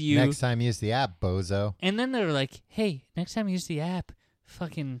wanted you. Next time, use the app, bozo. And then they're like, hey, next time use the app,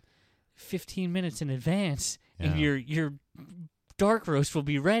 fucking 15 minutes in advance, and your dark roast will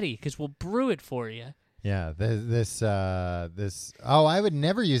be ready because we'll brew it for you. Yeah. This. Oh, I would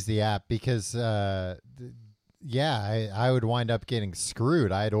never use the app because. I would wind up getting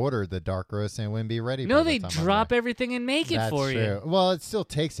screwed. I'd order the dark roast and it wouldn't be ready. No, they drop everything and make it for you. Well, it still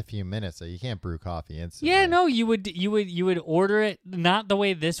takes a few minutes, so you can't brew coffee instantly. Yeah, no, you would order it not the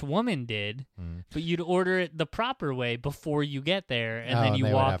way this woman did, but you'd order it the proper way before you get there, and then you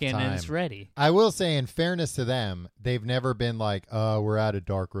walk in and it's ready. I will say, in fairness to them, they've never been like, "Oh, we're out of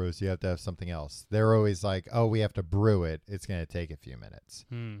dark roast. You have to have something else." They're always like, "Oh, we have to brew it. It's going to take a few minutes,"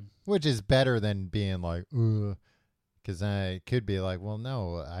 which is better than being like, "Ugh." Because I could be like, well,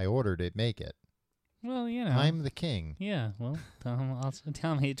 no, I ordered it, make it. Well, I'm the king. Yeah, well,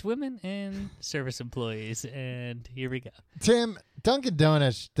 Tom hates women and service employees, and here we go. Tim, Dunkin'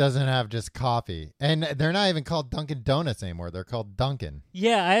 Donuts doesn't have just coffee, and they're not even called Dunkin' Donuts anymore. They're called Dunkin'.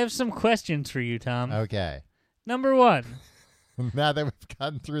 Yeah, I have some questions for you, Tom. Okay. Number one. Now that we've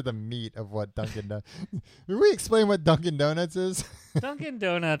gotten through the meat of what Dunkin' Donuts... Did we explain what Dunkin' Donuts is? Dunkin'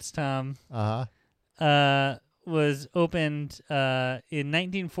 Donuts, Tom. Uh-huh. Was opened in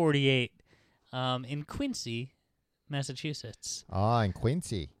 1948 in Quincy, Massachusetts. In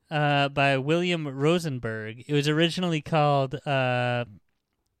Quincy. By William Rosenberg. It was originally called William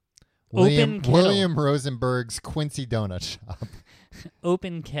Kettle. William Rosenberg's Quincy Donut Shop.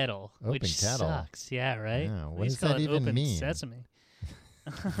 Open Kettle, which Kettle. Sucks. Yeah, right? Yeah, what They does call that it even Open mean? Sesame.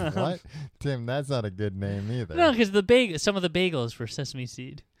 What? Tim, that's not a good name either. No, because some of the bagels were sesame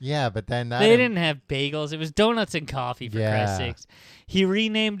seed. Yeah, but then that They didn't have bagels. It was donuts and coffee, for Christ's sakes. He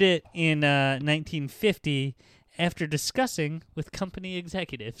renamed it in 1950 after discussing with company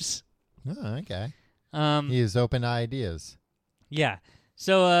executives. Oh, okay. He is open to ideas. Yeah.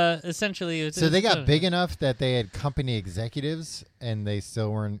 So essentially, they got big enough that they had company executives, and they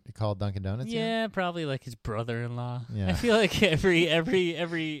still weren't called Dunkin' Donuts. Yeah, probably like his brother-in-law. Yeah. I feel like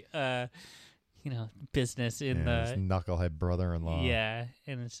every business in his the knucklehead brother-in-law. yeah,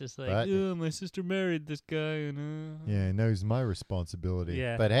 and it's just like, But- oh, my sister married this guy, and Yeah, he knows my responsibility.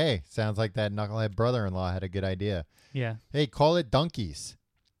 Yeah. But hey, sounds like that knucklehead brother-in-law had a good idea. yeah, Hey, call it donkeys.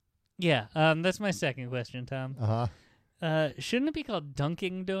 yeah. That's my second question, Tom. Shouldn't it be called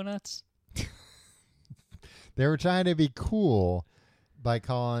Dunkin Donuts? They were trying to be cool by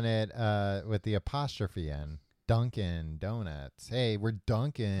calling it with the apostrophe N. Dunkin Donuts. Hey, we're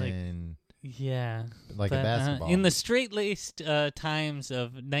Dunkin'. Yeah, Like a but, basketball. in the straight-laced times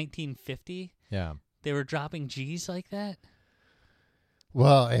of 1950, Yeah. they were dropping G's like that.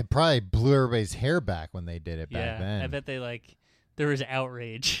 Well, it probably blew everybody's hair back when they did it back Yeah, then. I bet there was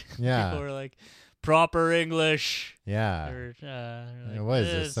outrage. Yeah. People were like, proper English. Yeah. Or, like, What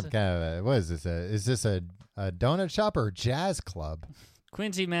is this? Some kind of what is this? Is this a donut shop or a jazz club?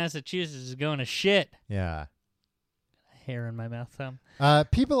 Quincy, Massachusetts is going to shit. Yeah. Hair in my mouth, Tom.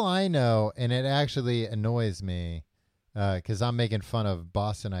 People I know, and it actually annoys me because I'm making fun of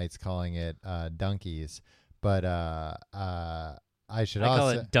Bostonites calling it donkeys, but I should I call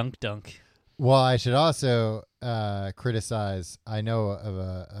also it Dunk Dunk. Well, I should also criticize. I know of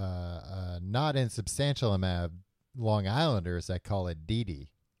a not insubstantial amount of Long Islanders that call it DD.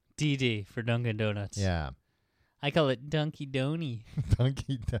 DD for Dunkin' Donuts. Yeah. I call it Dunky Donny.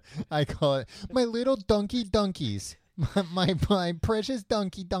 I call it my little donkeys. My precious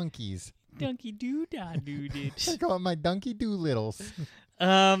donkeys. Dunky Doo Da Doo I call it my donkey doolittles.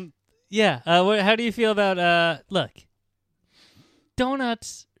 Yeah. How do you feel about look?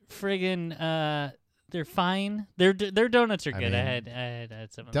 Donuts, they're fine. Their donuts are good. mean, I had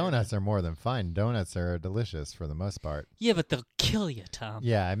some. Of Donuts are more than fine. Donuts are delicious for the most part. Yeah, but they'll kill you, Tom.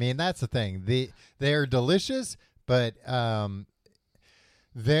 Yeah, I mean that's the thing. They are delicious, but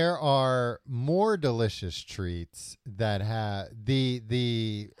there are more delicious treats that have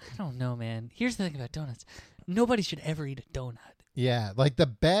the. I don't know, man. Here's the thing about donuts. Nobody should ever eat a donut. Yeah, like the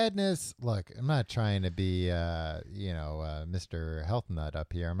badness. Look, I'm not trying to be, Mr. Health Nut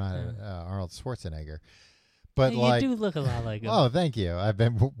up here. I'm not Arnold Schwarzenegger, but Hey, like, you do look a lot like him. oh, thank you. I've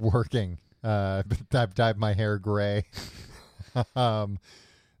been working. I've dyed my hair gray. If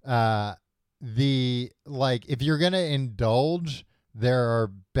you're gonna indulge, there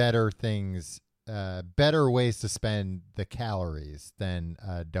are better things. Better ways to spend the calories than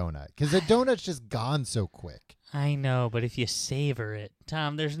a donut, because a donut's just gone so quick. I know, but if you savor it,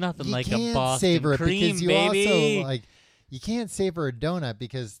 Tom, there's nothing You like can't a Boston savor it cream, because you baby. also you can't savor a donut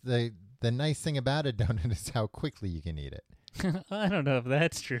because the nice thing about a donut is how quickly you can eat it. I don't know if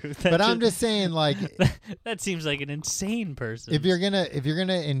that's true. But I'm just saying, like, that seems like an insane person. if you're gonna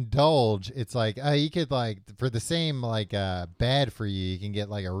indulge, it's like you could for the same bad for you can get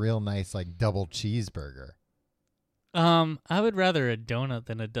like a real nice double cheeseburger. I would rather a donut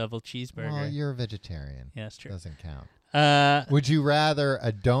than a double cheeseburger. Well, you're a vegetarian. Yeah, that's true. Doesn't count. Would you rather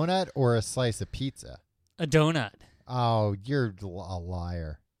a donut or a slice of pizza? A donut. Oh, you're a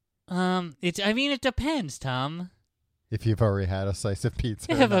liar. It depends, Tom. If you've already had a slice of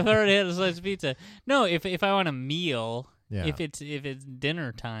pizza. If I've already had a slice of pizza. No, if I want a meal, Yeah. if it's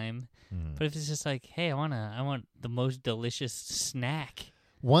dinner time, but if it's just like, hey, I want the most delicious snack.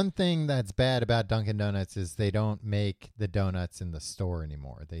 One thing that's bad about Dunkin' Donuts is they don't make the donuts in the store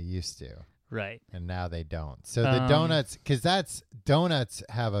anymore. They used to. Right. And now they don't. So the donuts, because donuts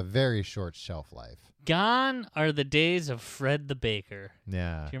have a very short shelf life. Gone are the days of Fred the Baker.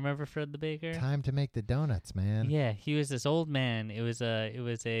 Yeah. Do you remember Fred the Baker? Time to make the donuts, man. Yeah, he was this old man. It was a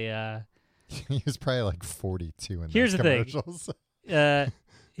He was probably like 42 in Here's those the thing. commercials.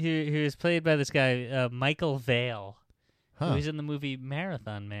 he was played by this guy Michael Vale. Huh. He was in the movie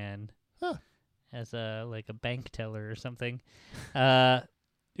Marathon Man. Huh. As a bank teller or something.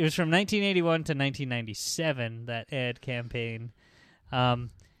 It was from 1981 to 1997, that ad campaign. And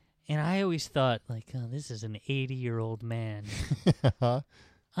I always thought, this is an 80-year-old man.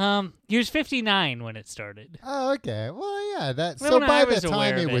 He was 59 when it started. Oh, okay. Well, yeah. Well, So when by I the was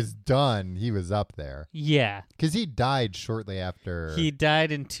aware time it of it. was done, he was up there. Yeah. Because he died shortly after. He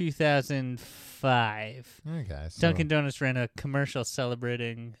died in 2005. Okay. So Dunkin' Donuts ran a commercial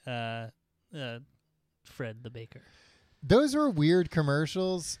celebrating Fred the Baker. Those were weird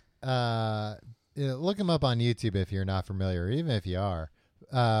commercials. Look them up on YouTube if you're not familiar, or even if you are.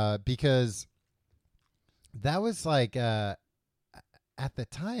 Because that was at the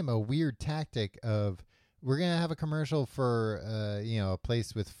time a weird tactic of, we're going to have a commercial for a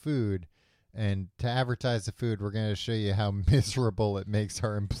place with food, And to advertise the food, we're going to show you how miserable it makes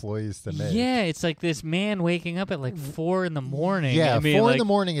our employees to make. Yeah, it's like this man waking up at like 4 in the morning. Yeah, I mean, 4 like, in the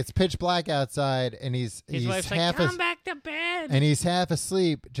morning. It's pitch black outside, and his he's wife's half like, come back to bed. and he's half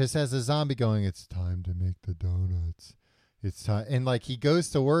asleep. Just as a zombie going, it's time to make the donuts. It's time, and like he goes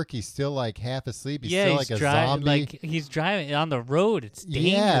to work, he's still like half asleep. He's still like a zombie. Like he's driving on the road. It's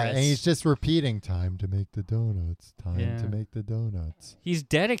dangerous. Yeah, and he's just repeating, "Time to make the donuts. Time Yeah. to make the donuts." He's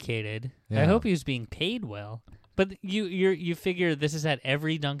dedicated. Yeah. I hope he was being paid well. But you figure this is at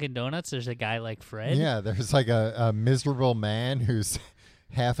every Dunkin' Donuts. There's a guy like Fred. Yeah, there's like a miserable man who's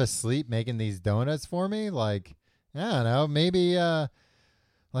half asleep making these donuts for me. Like, I don't know, maybe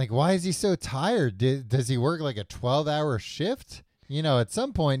like, why is he so tired? Does he work like a 12-hour shift? You know, at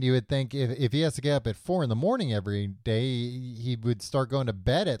some point you would think if he has to get up at 4 in the morning every day, he would start going to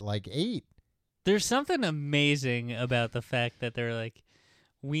bed at like 8. There's something amazing about the fact that they're like,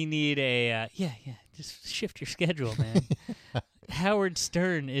 we need a just shift your schedule, man. Howard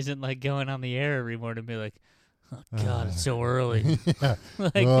Stern isn't like going on the air every morning and be like, oh God, it's so early.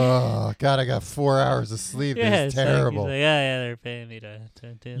 Like, oh God, I got 4 hours of sleep. yeah, It's it's terrible. Like, yeah, they're paying me to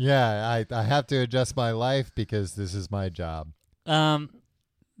Yeah, I have to adjust my life because this is my job.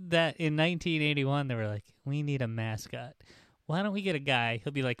 That in 1981 they were like, we need a mascot. Why don't we get a guy?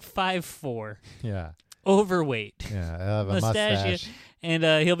 He'll be like 5'4", Yeah, overweight, yeah, I have a mustache. and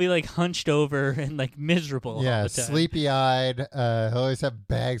he'll be like hunched over and like miserable all Yeah, the time. sleepy-eyed. He'll always have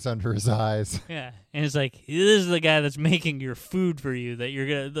bags under his eyes. Yeah, and it's like, this is the guy that's making your food for you. That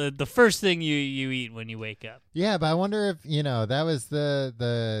you're gonna the first thing you eat when you wake up. Yeah, but I wonder if that was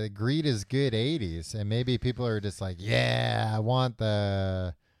the greed is good 80s, and maybe people are just like, yeah, I want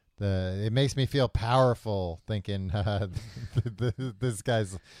the. It makes me feel powerful thinking this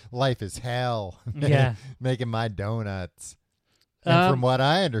guy's life is hell. Yeah. Making my donuts. And from what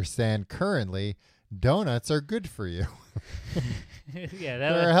I understand currently, donuts are good for you. Yeah,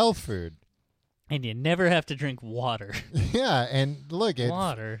 They're a health food. and you never have to drink water. Yeah, and look,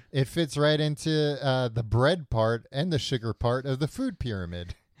 Water. it fits right into the bread part and the sugar part of the food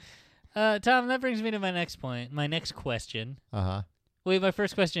pyramid. Tom, that brings me to my next point. My next question. Uh-huh. Wait, my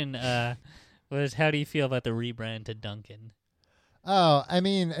first question was, how do you feel about the rebrand to Dunkin'? Oh, I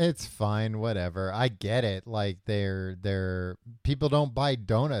mean, it's fine, whatever. I get it. Like they're people don't buy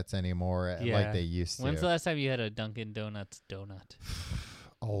donuts anymore like they used to. When's the last time you had a Dunkin' Donuts donut?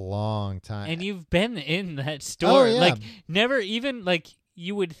 A long time. And you've been in that store. Oh, yeah. Like, never even, like,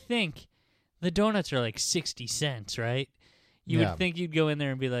 you would think the donuts are like 60 cents, right? You would think you'd go in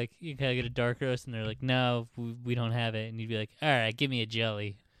there and be like, you gotta get a dark roast, and they're like, no, we don't have it. And you'd be like, all right, give me a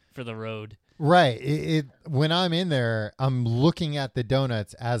jelly for the road. Right. When I'm in there, I'm looking at the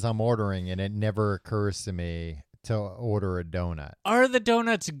donuts as I'm ordering, and it never occurs to me to order a donut. Are the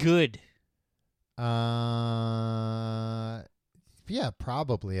donuts good? Yeah,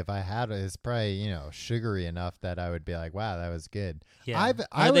 probably. If I had it, it's probably, sugary enough that I would be like, wow, that was good. Yeah.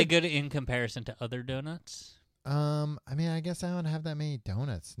 Are they good in comparison to other donuts? I mean, I guess I don't have that many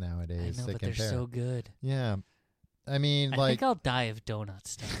donuts nowadays. I know, to but compare. they're so good. Yeah. I mean, I think I'll die of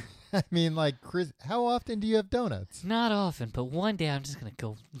donuts, Tom. I mean, like, Chris, how often do you have donuts? Not often, but one day I'm just going to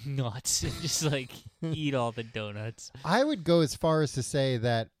go nuts and just, like, eat all the donuts. I would go as far as to say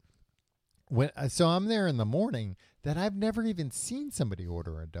that so I'm there in the morning, that I've never even seen somebody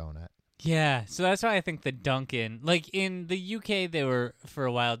order a donut. Yeah, so that's why I think the Dunkin', like in the UK, they were for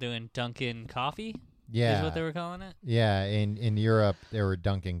a while doing Dunkin' coffee. Yeah. Is what they were calling it? Yeah, in Europe, there were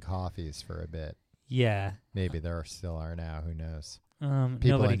Dunkin' coffees for a bit. Yeah. Maybe there still are now. Who knows?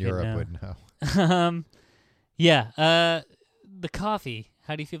 People in Europe would know. Yeah. The coffee.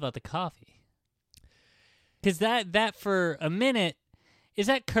 How do you feel about the coffee? Because that for a minute, is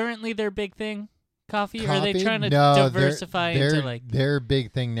that currently their big thing? Coffee? Or are they trying to diversify into like their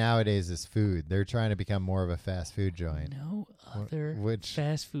big thing nowadays is food. They're trying to become more of a fast food joint. no other Which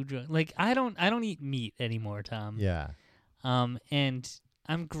fast food joint? Like I don't eat meat anymore, Tom. yeah. And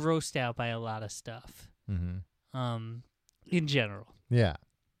I'm grossed out by a lot of stuff. Mm-hmm. In general, Yeah.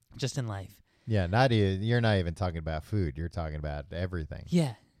 just in life. Yeah, you're not even talking about food. You're talking about everything.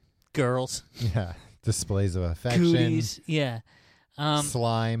 Yeah, girls, Yeah. Displays of affection. cooties. Yeah.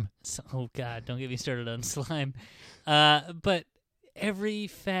 Slime. Oh God, don't get me started on slime. But every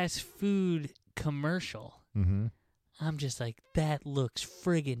fast food commercial, Mm-hmm. I'm just like, that looks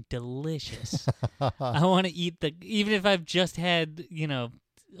friggin' delicious. I want to eat even if I've just had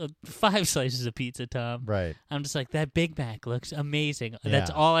 5 slices of pizza, Tom. Right. I'm just like, that Big Mac looks amazing. Yeah. That's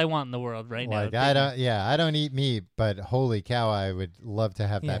all I want in the world right now. Like I don't eat meat, but holy cow, I would love to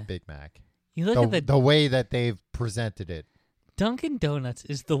have that Big Mac. You look at The way that they've presented it. Dunkin Donuts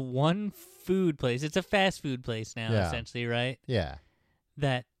is the one food place. It's a fast food place now, essentially, right? Yeah.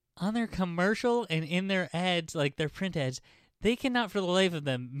 That on their commercial and in their ads, like their print ads, they cannot for the life of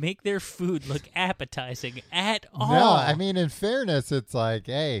them make their food look appetizing at all. No, I mean, in fairness, it's like,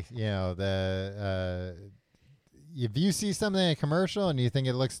 hey, if you see something in a commercial and you think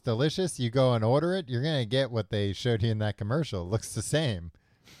it looks delicious, you go and order it, you're going to get what they showed you in that commercial. It looks the same.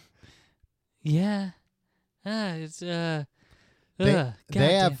 Yeah. It's, they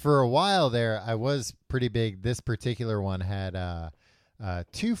have, for a while there, I was pretty big. This particular one had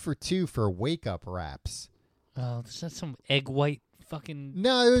 2 for $2 for wake up wraps. Oh, is that some egg white fucking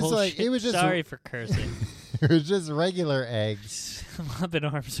No, it was bullshit? like, it was just. Sorry for cursing. It was just regular eggs. I'm up in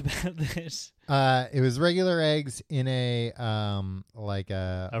arms about this. It was regular eggs in a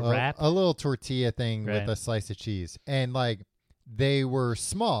wrap? a little tortilla thing Right. with a slice of cheese, and like they were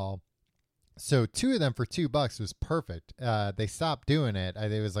small, so 2 of them for $2 was perfect. They stopped doing it.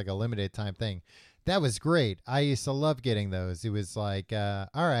 It was like a limited time thing. That was great. I used to love getting those. It was like, all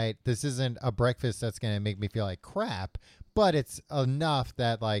right, this isn't a breakfast that's gonna make me feel like crap, but it's enough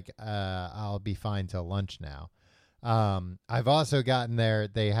that like I'll be fine till lunch now. I've also gotten there.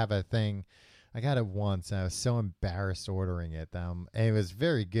 They have a thing. I got it once, and I was so embarrassed ordering it. And it was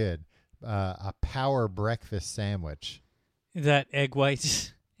very good. A power breakfast sandwich. Is that egg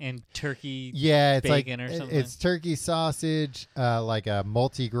whites and turkey? Yeah, it's bacon like or something. it's turkey sausage, like a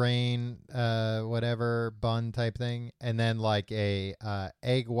multigrain, whatever bun type thing, and then like a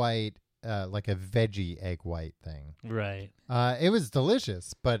egg white, like a veggie egg white thing. Right. It was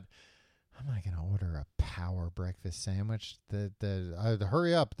delicious, but I'm not gonna order a power breakfast sandwich.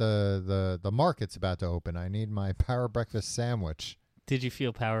 Hurry up! The market's about to open. I need my power breakfast sandwich. Did you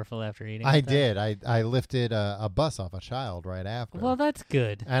feel powerful after eating? I did. I lifted a bus off a child right after. Well, that's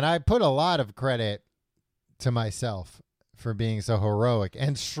good. And I put a lot of credit to myself for being so heroic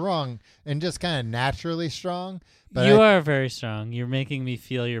and strong and just kind of naturally strong. But You are very strong. You're making me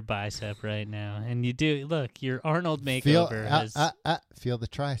feel your bicep right now. And you do. Look, your Arnold makeover has... feel the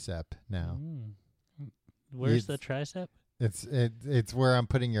tricep now. Where's the tricep? It's where I'm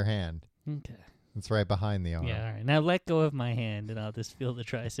putting your hand. Okay. It's right behind the arm. Yeah, all right. Now let go of my hand, and I'll just feel the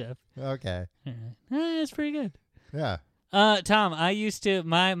tricep. Okay. All right. That's pretty good. Yeah. Tom, I used to...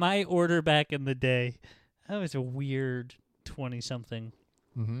 My order back in the day, I was a weird 20-something.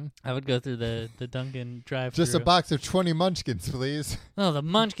 Mm-hmm. I would go through the Dunkin' drive-thru. Just a box of 20 munchkins, please. Oh, the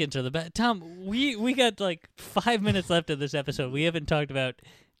munchkins are the best. Tom, we got like 5 minutes left of this episode. We haven't talked about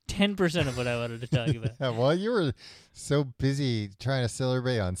 10% of what I wanted to talk about. Yeah, well, you were so busy trying to sell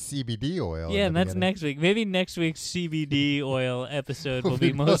everybody on CBD oil. Yeah, and that's next week. Maybe next week's CBD oil episode will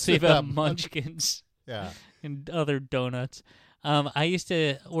be mostly about munchkins. Yeah. And other donuts. I used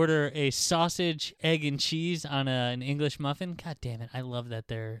to order a sausage, egg, and cheese on an English muffin. God damn it. I love that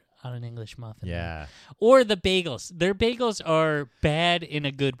they're on an English muffin. Yeah. Or the bagels. Their bagels are bad in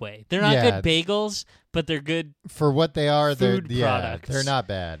a good way. They're not good bagels, but they're good for what they are. Food they're products. They're not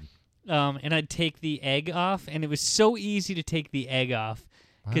bad. And I'd take the egg off, and it was so easy to take the egg off.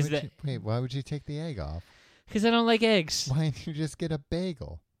 Why would you take the egg off? Because I don't like eggs. Why didn't you just get a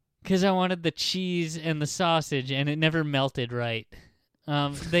bagel? Because I wanted the cheese and the sausage, and it never melted right.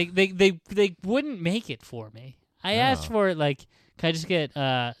 They wouldn't make it for me. I asked for it, like, can I just get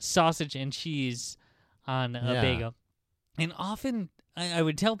sausage and cheese on a bagel? And often I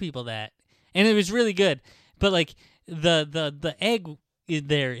would tell people that, and it was really good. But like the egg in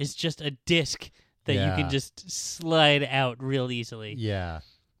there is just a disc that you can just slide out real easily. Yeah.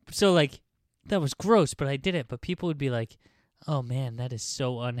 So like that was gross, but I did it. But people would be like, "Oh man, that is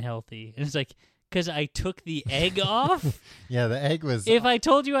so unhealthy." And it's like, because I took the egg off. Yeah, the egg was... If I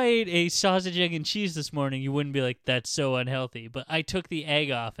told you I ate a sausage, egg, and cheese this morning, you wouldn't be like, "That's so unhealthy." But I took the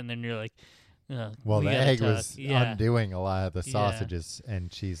egg off, and then you're like, "Oh, well, the egg was Yeah. undoing a lot of the sausages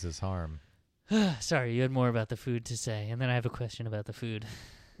and cheese's harm. Sorry, you had more about the food to say, and then I have a question about the food.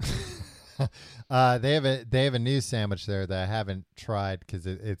 They have a new sandwich there that I haven't tried because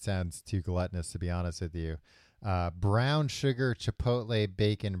it sounds too gluttonous, to be honest with you. Brown sugar chipotle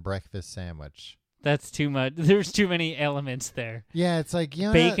bacon breakfast sandwich. That's too much. There's too many elements there. Yeah, it's like, you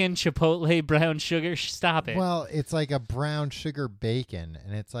know, bacon, chipotle, brown sugar. Stop it. Well, it's like a brown sugar bacon,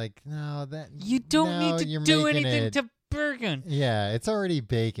 and it's like, no, that you don't need to do anything to bacon. Yeah, it's already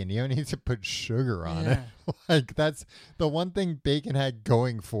bacon. You don't need to put sugar on it. Like, that's the one thing bacon had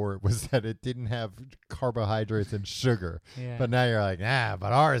going for it, was that it didn't have carbohydrates and sugar. Yeah. But now you're like,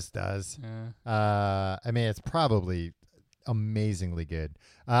 but ours does. I mean, it's probably amazingly good.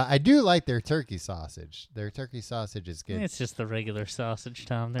 I do like their turkey sausage. Their turkey sausage is good. It's just the regular sausage,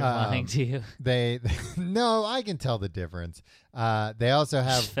 Tom. They're lying to you. They no, I can tell the difference. They also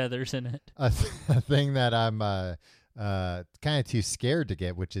There's have feathers in it. a thing that I'm kind of too scared to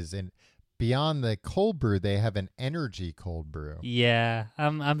get, which is beyond the cold brew. They have an energy cold brew. Yeah,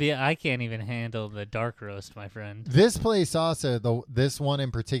 I can't even handle the dark roast, my friend. This place also, this one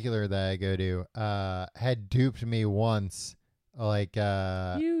in particular that I go to, had duped me once. Like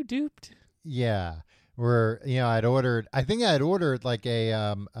You duped. yeah, where I think I'd ordered like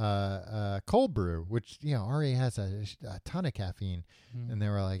a cold brew, which already has a ton of caffeine, and they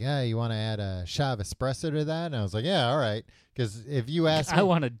were like, "Yeah, you want to add a shot of espresso to that?" And I was like, "Yeah, all right." Because if you ask me, I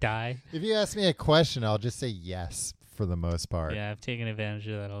want to die. if you ask me a question, I'll just say yes for the most part. Yeah, I've taken advantage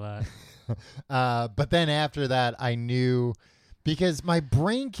of that a lot. But then after that, I knew, because my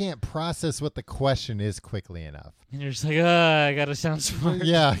brain can't process what the question is quickly enough. And you're just like, I gotta sound smart.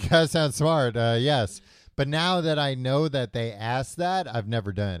 Yeah, gotta sound smart. Yes. But now that I know that they asked that, I've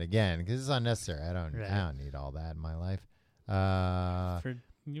never done it again because it's unnecessary. I don't need all that in my life.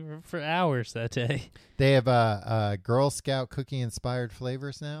 For hours that day. They have Girl Scout cookie inspired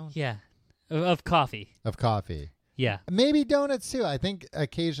flavors now. Yeah, of coffee. Of coffee. Yeah, Maybe donuts too. I think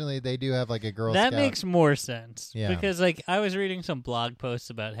occasionally they do have like a Girl Scout. that makes more sense. Yeah. Because like I was reading some blog posts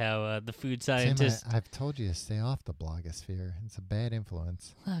about how the food scientists. Tim, I've told you to stay off the blogosphere. It's a bad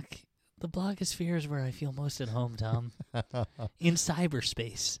influence. Look, the blogosphere is where I feel most at home, Tom. In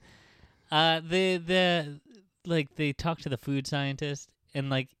cyberspace. They talk to the food scientist,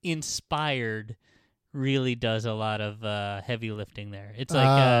 and like Inspired really does a lot of heavy lifting there. It's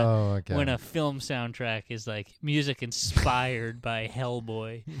like when a film soundtrack is like music inspired by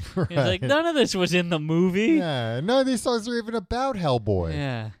Hellboy. Right. It's like none of this was in the movie. Yeah, none of these songs are even about Hellboy.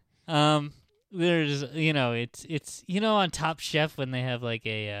 Yeah. There's it's on Top Chef when they have like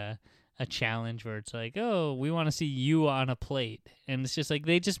a challenge where it's like, oh, we want to see you on a plate, and it's just like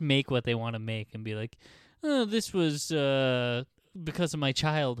they just make what they want to make and be like, oh, this was because of my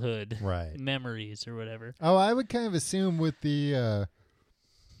childhood memories or whatever. Oh, I would kind of assume with the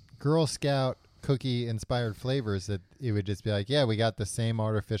Girl Scout cookie inspired flavors that it would just be like, yeah, we got the same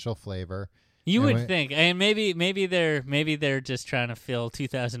artificial flavor. You would think, and maybe they're just trying to fill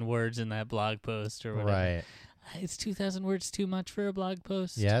 2,000 words in that blog post or whatever. Right. Is 2,000 words too much for a blog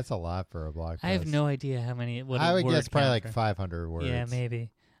post? Yeah, it's a lot for a blog post. I have no idea how many. I would guess probably like 500 words. Yeah, maybe.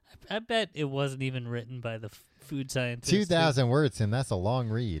 I bet it wasn't even written by the food scientist. 2,000 words, and that's a long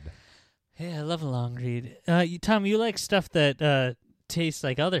read. Yeah, I love a long read. Tom, you like stuff that tastes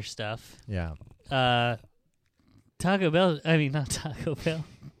like other stuff. Yeah. Taco Bell. I mean, not Taco Bell.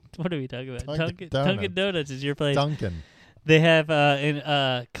 What are we talking about? Dunkin Donuts is your place. Dunkin. They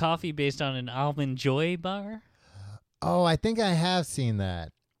have coffee based on an almond joy bar. Oh, I think I have seen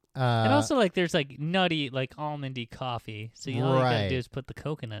that. And also, like, there's like nutty, like almondy coffee. So all you gotta do is put the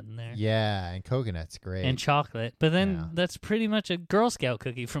coconut in there. Yeah, and coconut's great. And chocolate. But then that's pretty much a Girl Scout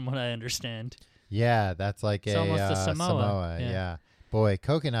cookie, from what I understand. Yeah, that's like it's almost a Samoa. Yeah. Boy,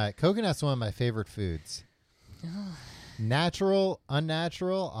 coconut's one of my favorite foods. Natural,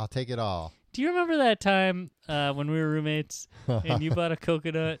 unnatural, I'll take it all. Do you remember that time when we were roommates and you bought a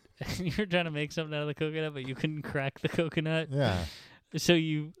coconut and you were trying to make something out of the coconut, but you couldn't crack the coconut? Yeah. So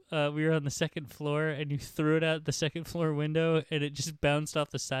we were on the second floor and you threw it out the second floor window and it just bounced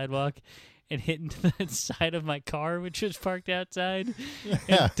off the sidewalk and hit into the side of my car, which was parked outside,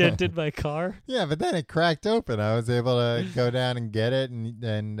 and dented my car. Yeah, but then it cracked open. I was able to go down and get it and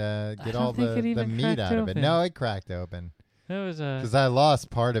get all the meat out of it. No, it cracked open. That was because I lost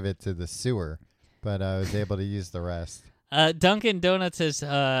part of it to the sewer, but I was able to use the rest. Dunkin Donuts has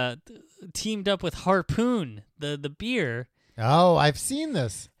teamed up with Harpoon, the beer. Oh, I've seen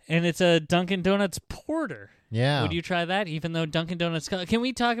this. And it's a Dunkin Donuts porter. Yeah. Would you try that? Even though Dunkin Donuts can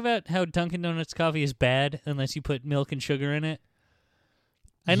we talk about how Dunkin Donuts coffee is bad unless you put milk and sugar in it?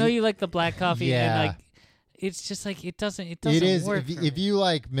 I know you like the black coffee and like it's just like it doesn't work. If you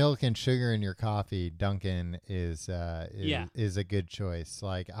like milk and sugar in your coffee, Dunkin is a good choice.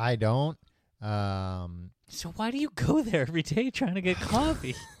 Like I don't. So why do you go there every day trying to get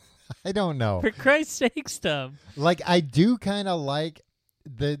coffee? I don't know. For Christ's sakes, Tom. Like I do kind of like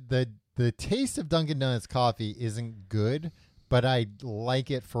the taste of Dunkin' Donuts coffee isn't good, but I like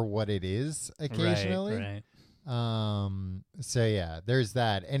it for what it is occasionally. Right. So yeah, there's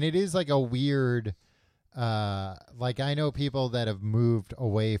that. And it is like a weird, like I know people that have moved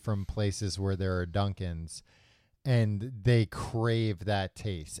away from places where there are Dunkins and they crave that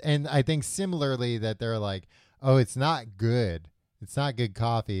taste. And I think similarly that they're like, oh, it's not good. It's not good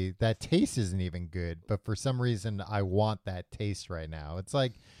coffee. That taste isn't even good, but for some reason I want that taste right now. It's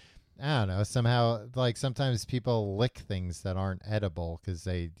like, I don't know, somehow, like sometimes people lick things that aren't edible because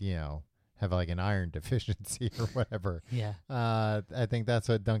they, have like an iron deficiency or whatever. Yeah. I think that's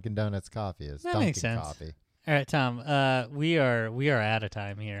what Dunkin' Donuts coffee is. That Dunkin' makes sense. coffee. All right, Tom. We are out of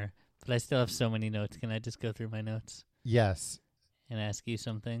time here, but I still have so many notes. Can I just go through my notes Yes. and ask you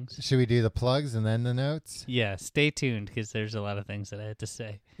some things? Should we do the plugs and then the notes? Yeah, stay tuned because there's a lot of things that I had to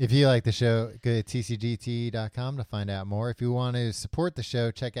say. If you like the show, go to tcgt.com to find out more. If you want to support the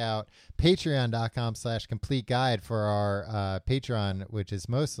show, check out patreon.com/complete guide for our Patreon, which is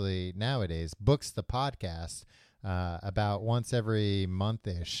mostly nowadays Books the Podcast, about once every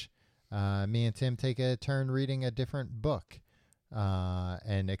month-ish. Me and Tim take a turn reading a different book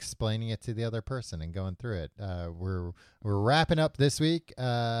and explaining it to the other person and going through it. We're wrapping up this week.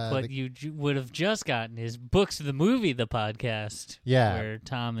 What you would have just gotten is Books the Movie, the podcast. Yeah. Where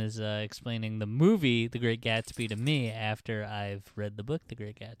Tom is explaining the movie, The Great Gatsby, to me after I've read the book, The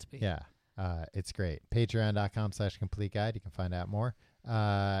Great Gatsby. Yeah. It's great. Patreon.com/complete guide. You can find out more.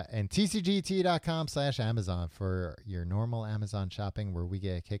 And tcgt.com/Amazon for your normal Amazon shopping where we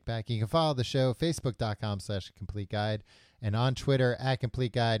get a kickback. You can follow the show, facebook.com/complete guide, and on Twitter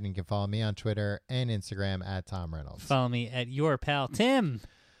 @complete guide. And you can follow me on Twitter and Instagram @Tom Reynolds. Follow me at your pal Tim.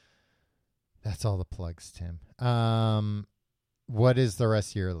 That's all the plugs, Tim. What is the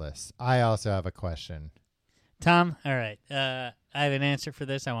rest of your list? I also have a question. Tom, all right. I have an answer for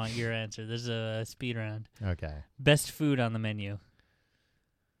this. I want your answer. This is a speed round. Okay. Best food on the menu.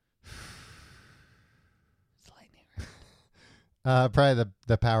 It's lightning. Probably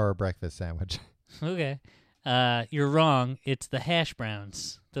the power breakfast sandwich. Okay. You're wrong. It's the hash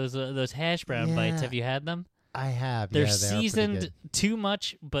browns. Those hash brown bites. Have you had them? I have. They're yeah, they are pretty seasoned good. too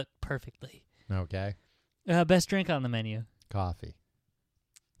much, but perfectly. Okay. Best drink on the menu. Coffee.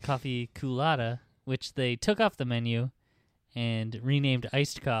 Coffee Coolada, which they took off the menu and renamed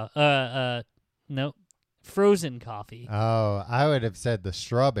iced coffee. No, frozen coffee. Oh, I would have said the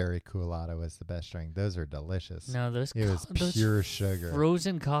strawberry Coolada was the best drink. Those are delicious. No, it was pure sugar.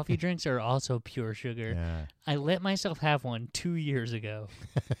 Frozen coffee drinks are also pure sugar. Yeah. I let myself have one 2 years ago.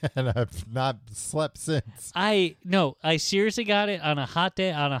 And I've not slept since. I seriously got it on a hot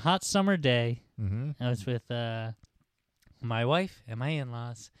day, on a hot summer day. Mm-hmm. I was with my wife and my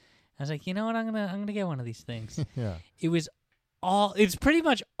in-laws. I was like, you know what? I'm gonna get one of these things. Yeah. It's pretty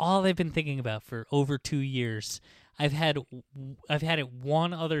much all I've been thinking about for over 2 years. I've had it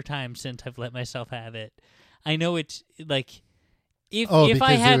one other time since I've let myself have it. I know it's like if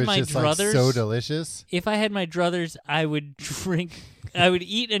I had my druthers, like so delicious. If I had my druthers, I would I would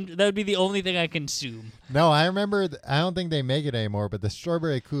eat, and that would be the only thing I consume. No, I remember. I don't think they make it anymore, but the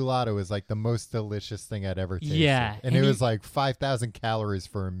strawberry Coolada was like the most delicious thing I'd ever tasted. Yeah, and it was like 5,000 calories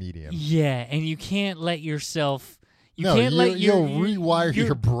for a medium. Yeah, and you can't let yourself. You'll rewire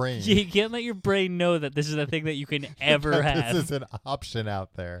your brain. You can't let your brain know that this is a thing that you can ever have. This is an option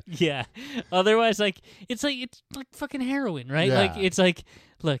out there. Yeah. Otherwise, it's like fucking heroin, right? Yeah. Like it's like,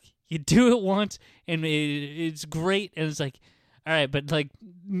 look, you do it once and it's great, and it's like, all right, but like,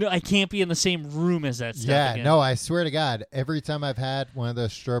 no, I can't be in the same room as that stuff. Yeah, again. no, I swear to God, every time I've had one of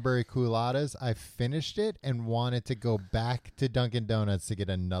those strawberry Cooladas, I finished it and wanted to go back to Dunkin' Donuts to get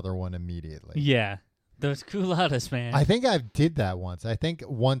another one immediately. Yeah. Those Cooladas, man. I think I did that once. I think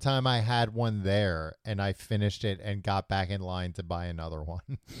one time I had one there and I finished it and got back in line to buy another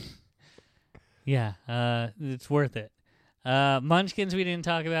one. Yeah, it's worth it. Munchkins we didn't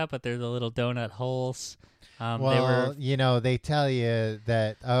talk about, but they're the little donut holes. They tell you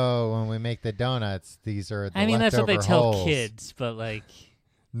that, when we make the donuts, these are the I mean, that's what they tell holes. Kids, but like...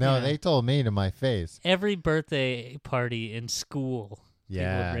 No, they told me to my face. Every birthday party in school... Yeah.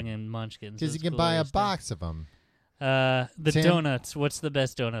 People would bring in Munchkins. Because you can buy a box of them. The donuts. What's the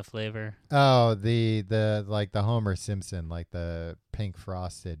best donut flavor? Oh, the Homer Simpson, like the pink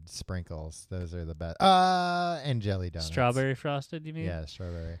frosted sprinkles. Those are the best. And jelly donuts. Strawberry frosted, you mean? Yeah,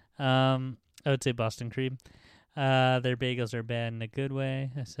 strawberry. I would say Boston cream. Their bagels are bad in a good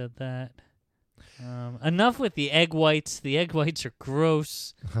way. I said that. Enough with the egg whites. The egg whites are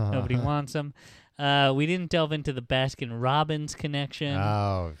gross. Nobody wants them. We didn't delve into the Baskin-Robbins connection.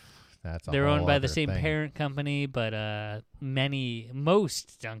 Oh, that's a They're whole owned by the other same thing. parent company, but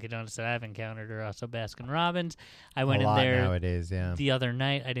most Dunkin' Donuts that I've encountered are also Baskin-Robbins. I went in there nowadays, yeah. the other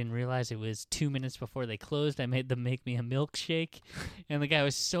night. I didn't realize it was 2 minutes before they closed. I made them make me a milkshake, and the guy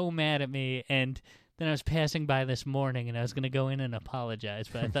was so mad at me. And then I was passing by this morning, and I was going to go in and apologize,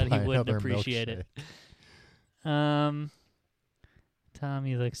 but I thought he wouldn't appreciate it. Tom,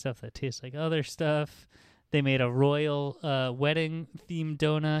 you like stuff that tastes like other stuff. They made a royal wedding themed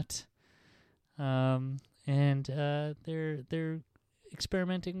donut, and they're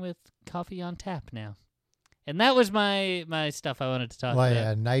experimenting with coffee on tap now. And that was my stuff I wanted to talk about. Like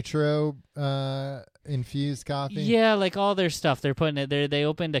a nitro infused coffee? Yeah, like all their stuff. They're putting it there. They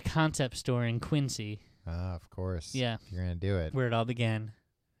opened a concept store in Quincy. Of course. Yeah. If you're going to do it. Where it all began.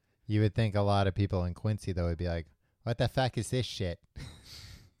 You would think a lot of people in Quincy, though, would be like, what the fuck is this shit?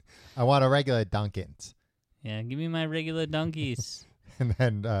 I want a regular Dunkin's. Yeah, give me my regular donkeys. And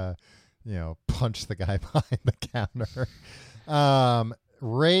then, punch the guy behind the counter.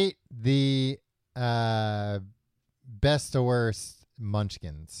 Rate the best to worst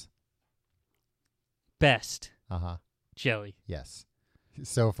munchkins. Best. Uh-huh. Jelly. Yes.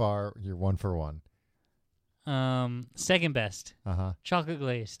 So far, you're 1 for 1. Second best. Uh-huh. Chocolate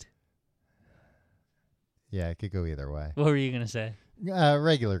glazed. Yeah, it could go either way. What were you going to say?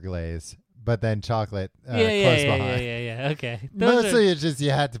 Regular glaze, but then chocolate close yeah, behind. Yeah. Okay. Mostly it's just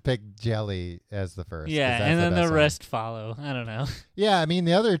you had to pick jelly as the first. Yeah, 'cause that's and then best the one. rest follow. I don't know. Yeah, I mean,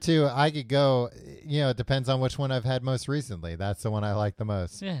 the other two, I could go, it depends on which one I've had most recently. That's the one I like the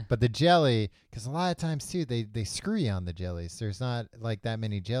most. Yeah. But the jelly, because a lot of times, too, they screw you on the jellies. There's not, like, that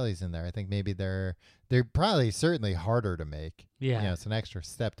many jellies in there. I think maybe they're probably certainly harder to make. Yeah. It's an extra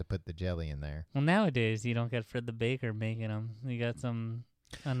step to put the jelly in there. Well, nowadays, you don't get Fred the Baker making them. You got some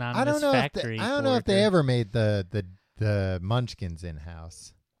anonymous I don't know factory. I don't know if they ever made the munchkins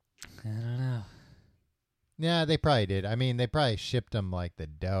in-house. I don't know. Yeah, they probably did. I mean, they probably shipped them like the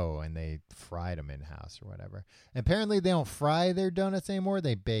dough and they fried them in-house or whatever. Apparently, they don't fry their donuts anymore.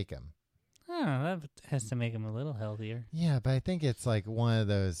 They bake them. Oh, that has to make them a little healthier. Yeah, but I think it's like one of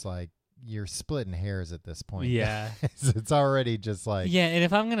those, like, you're splitting hairs at this point. Yeah. It's already just like... Yeah, and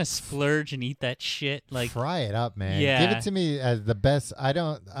if I'm going to splurge and eat that shit, like... Fry it up, man. Yeah. Give it to me as the best.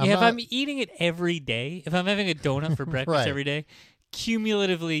 if I'm eating it every day, if I'm having a donut for breakfast Right. every day,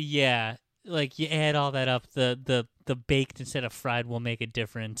 cumulatively, yeah, like you add all that up, the baked instead of fried will make a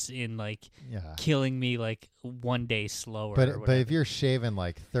difference in like killing me like 1 day slower. But if you're shaving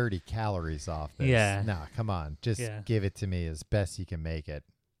like 30 calories off this, nah, come on. Just give it to me as best you can make it.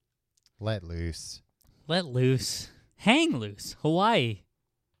 Let loose. Let loose. Hang loose. Hawaii.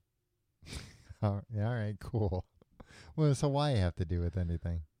 All right, cool. What does Hawaii have to do with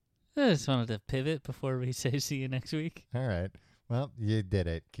anything? I just wanted to pivot before we say see you next week. All right. Well, you did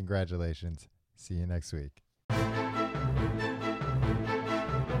it. Congratulations. See you next week.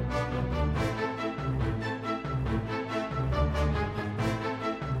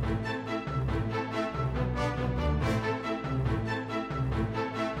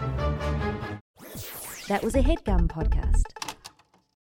 That was a HeadGum podcast.